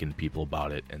and talking to people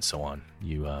about it and so on.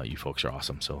 You folks are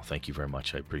awesome. So thank you very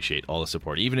much. I appreciate all the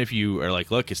support. Even if you are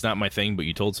like, look, it's not my thing, but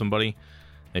you told somebody,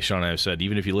 as Sean and I have said,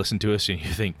 even if you listen to us and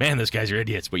you think, man, those guys are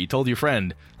idiots, but you told your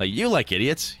friend, like, you like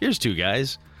idiots. Here's two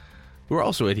guys who are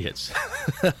also idiots.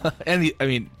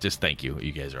 And just thank you.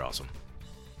 You guys are awesome.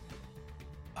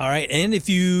 All right. And if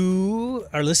you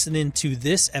are listening to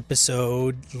this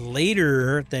episode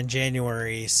later than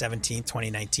January 17th,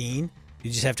 2019, you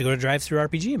just have to go to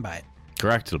DriveThruRPG and buy it.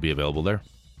 Correct. It'll be available there.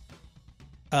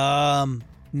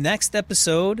 Next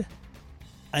episode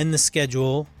in the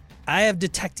schedule, I have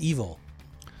Detect Evil.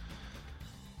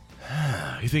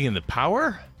 You thinking the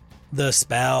power? The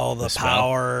spell, the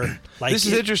power. Like this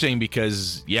is interesting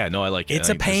because, I like it. It's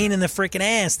a pain in the freaking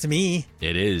ass to me.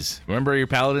 It is. Remember your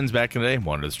paladins back in the day?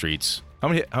 Wander the streets. How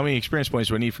many experience points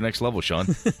do I need for next level,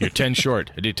 Sean? You're 10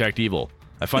 short. I detect evil.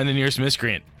 I find the nearest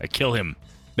miscreant. I kill him.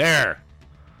 There.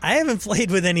 I haven't played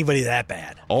with anybody that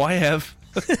bad. Oh, I have.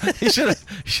 You should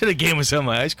have game with some of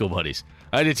my high school buddies.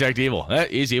 I detect evil.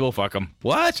 He's evil. Fuck him.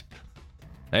 What?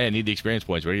 Hey, I need the experience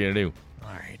points. What are you going to do?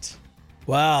 All right.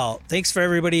 Well, thanks for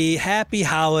everybody. Happy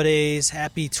holidays.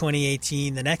 Happy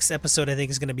 2018. The next episode, I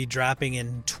think, is going to be dropping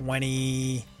in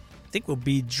will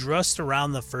be just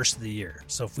around the first of the year.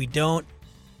 So if we don't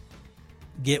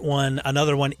get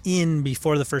another one in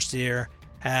before the first of the year,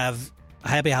 have a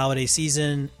happy holiday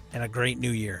season and a great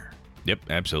new year. Yep,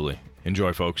 absolutely.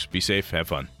 Enjoy, folks. Be safe. Have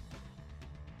fun.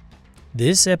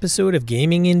 This episode of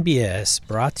Gaming in BS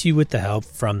brought to you with the help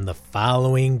from the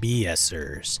following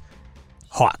BSers.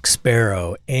 Hawk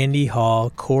Sparrow, Andy Hall,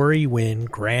 Corey Wynn,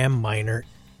 Graham Minert,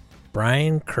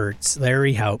 Brian Kurtz,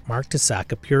 Larry Hout, Mark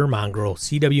Tasaka, Pure Mongrel,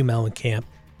 C.W. Mellencamp,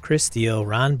 Chris Steele,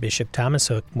 Ron Bishop, Thomas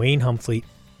Hook, Wayne Humfleet,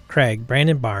 Craig,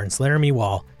 Brandon Barnes, Laramie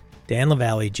Wall, Dan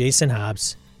LaValle, Jason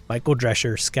Hobbs, Michael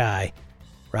Drescher, Sky,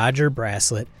 Roger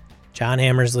Braslett, John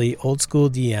Hammersley, Old School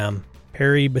DM,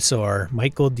 Perry Besor,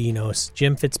 Michael Dinos,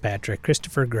 Jim Fitzpatrick,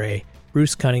 Christopher Gray,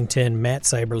 Bruce Cunnington, Matt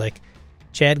Cyberlick,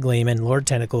 Chad Gleeman, Lord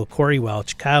Tentacle, Corey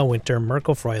Welch, Kyle Winter,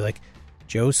 Merkel Froelich,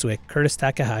 Joe Swick, Curtis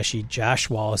Takahashi, Josh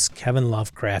Wallace, Kevin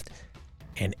Lovecraft,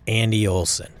 and Andy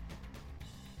Olson.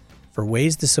 For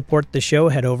ways to support the show,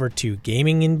 head over to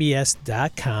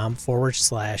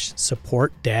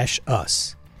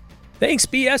gaminginbs.com/support-us. Thanks,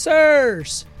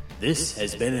 BSers! This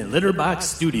has been a Litterbox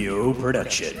Studio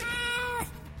production.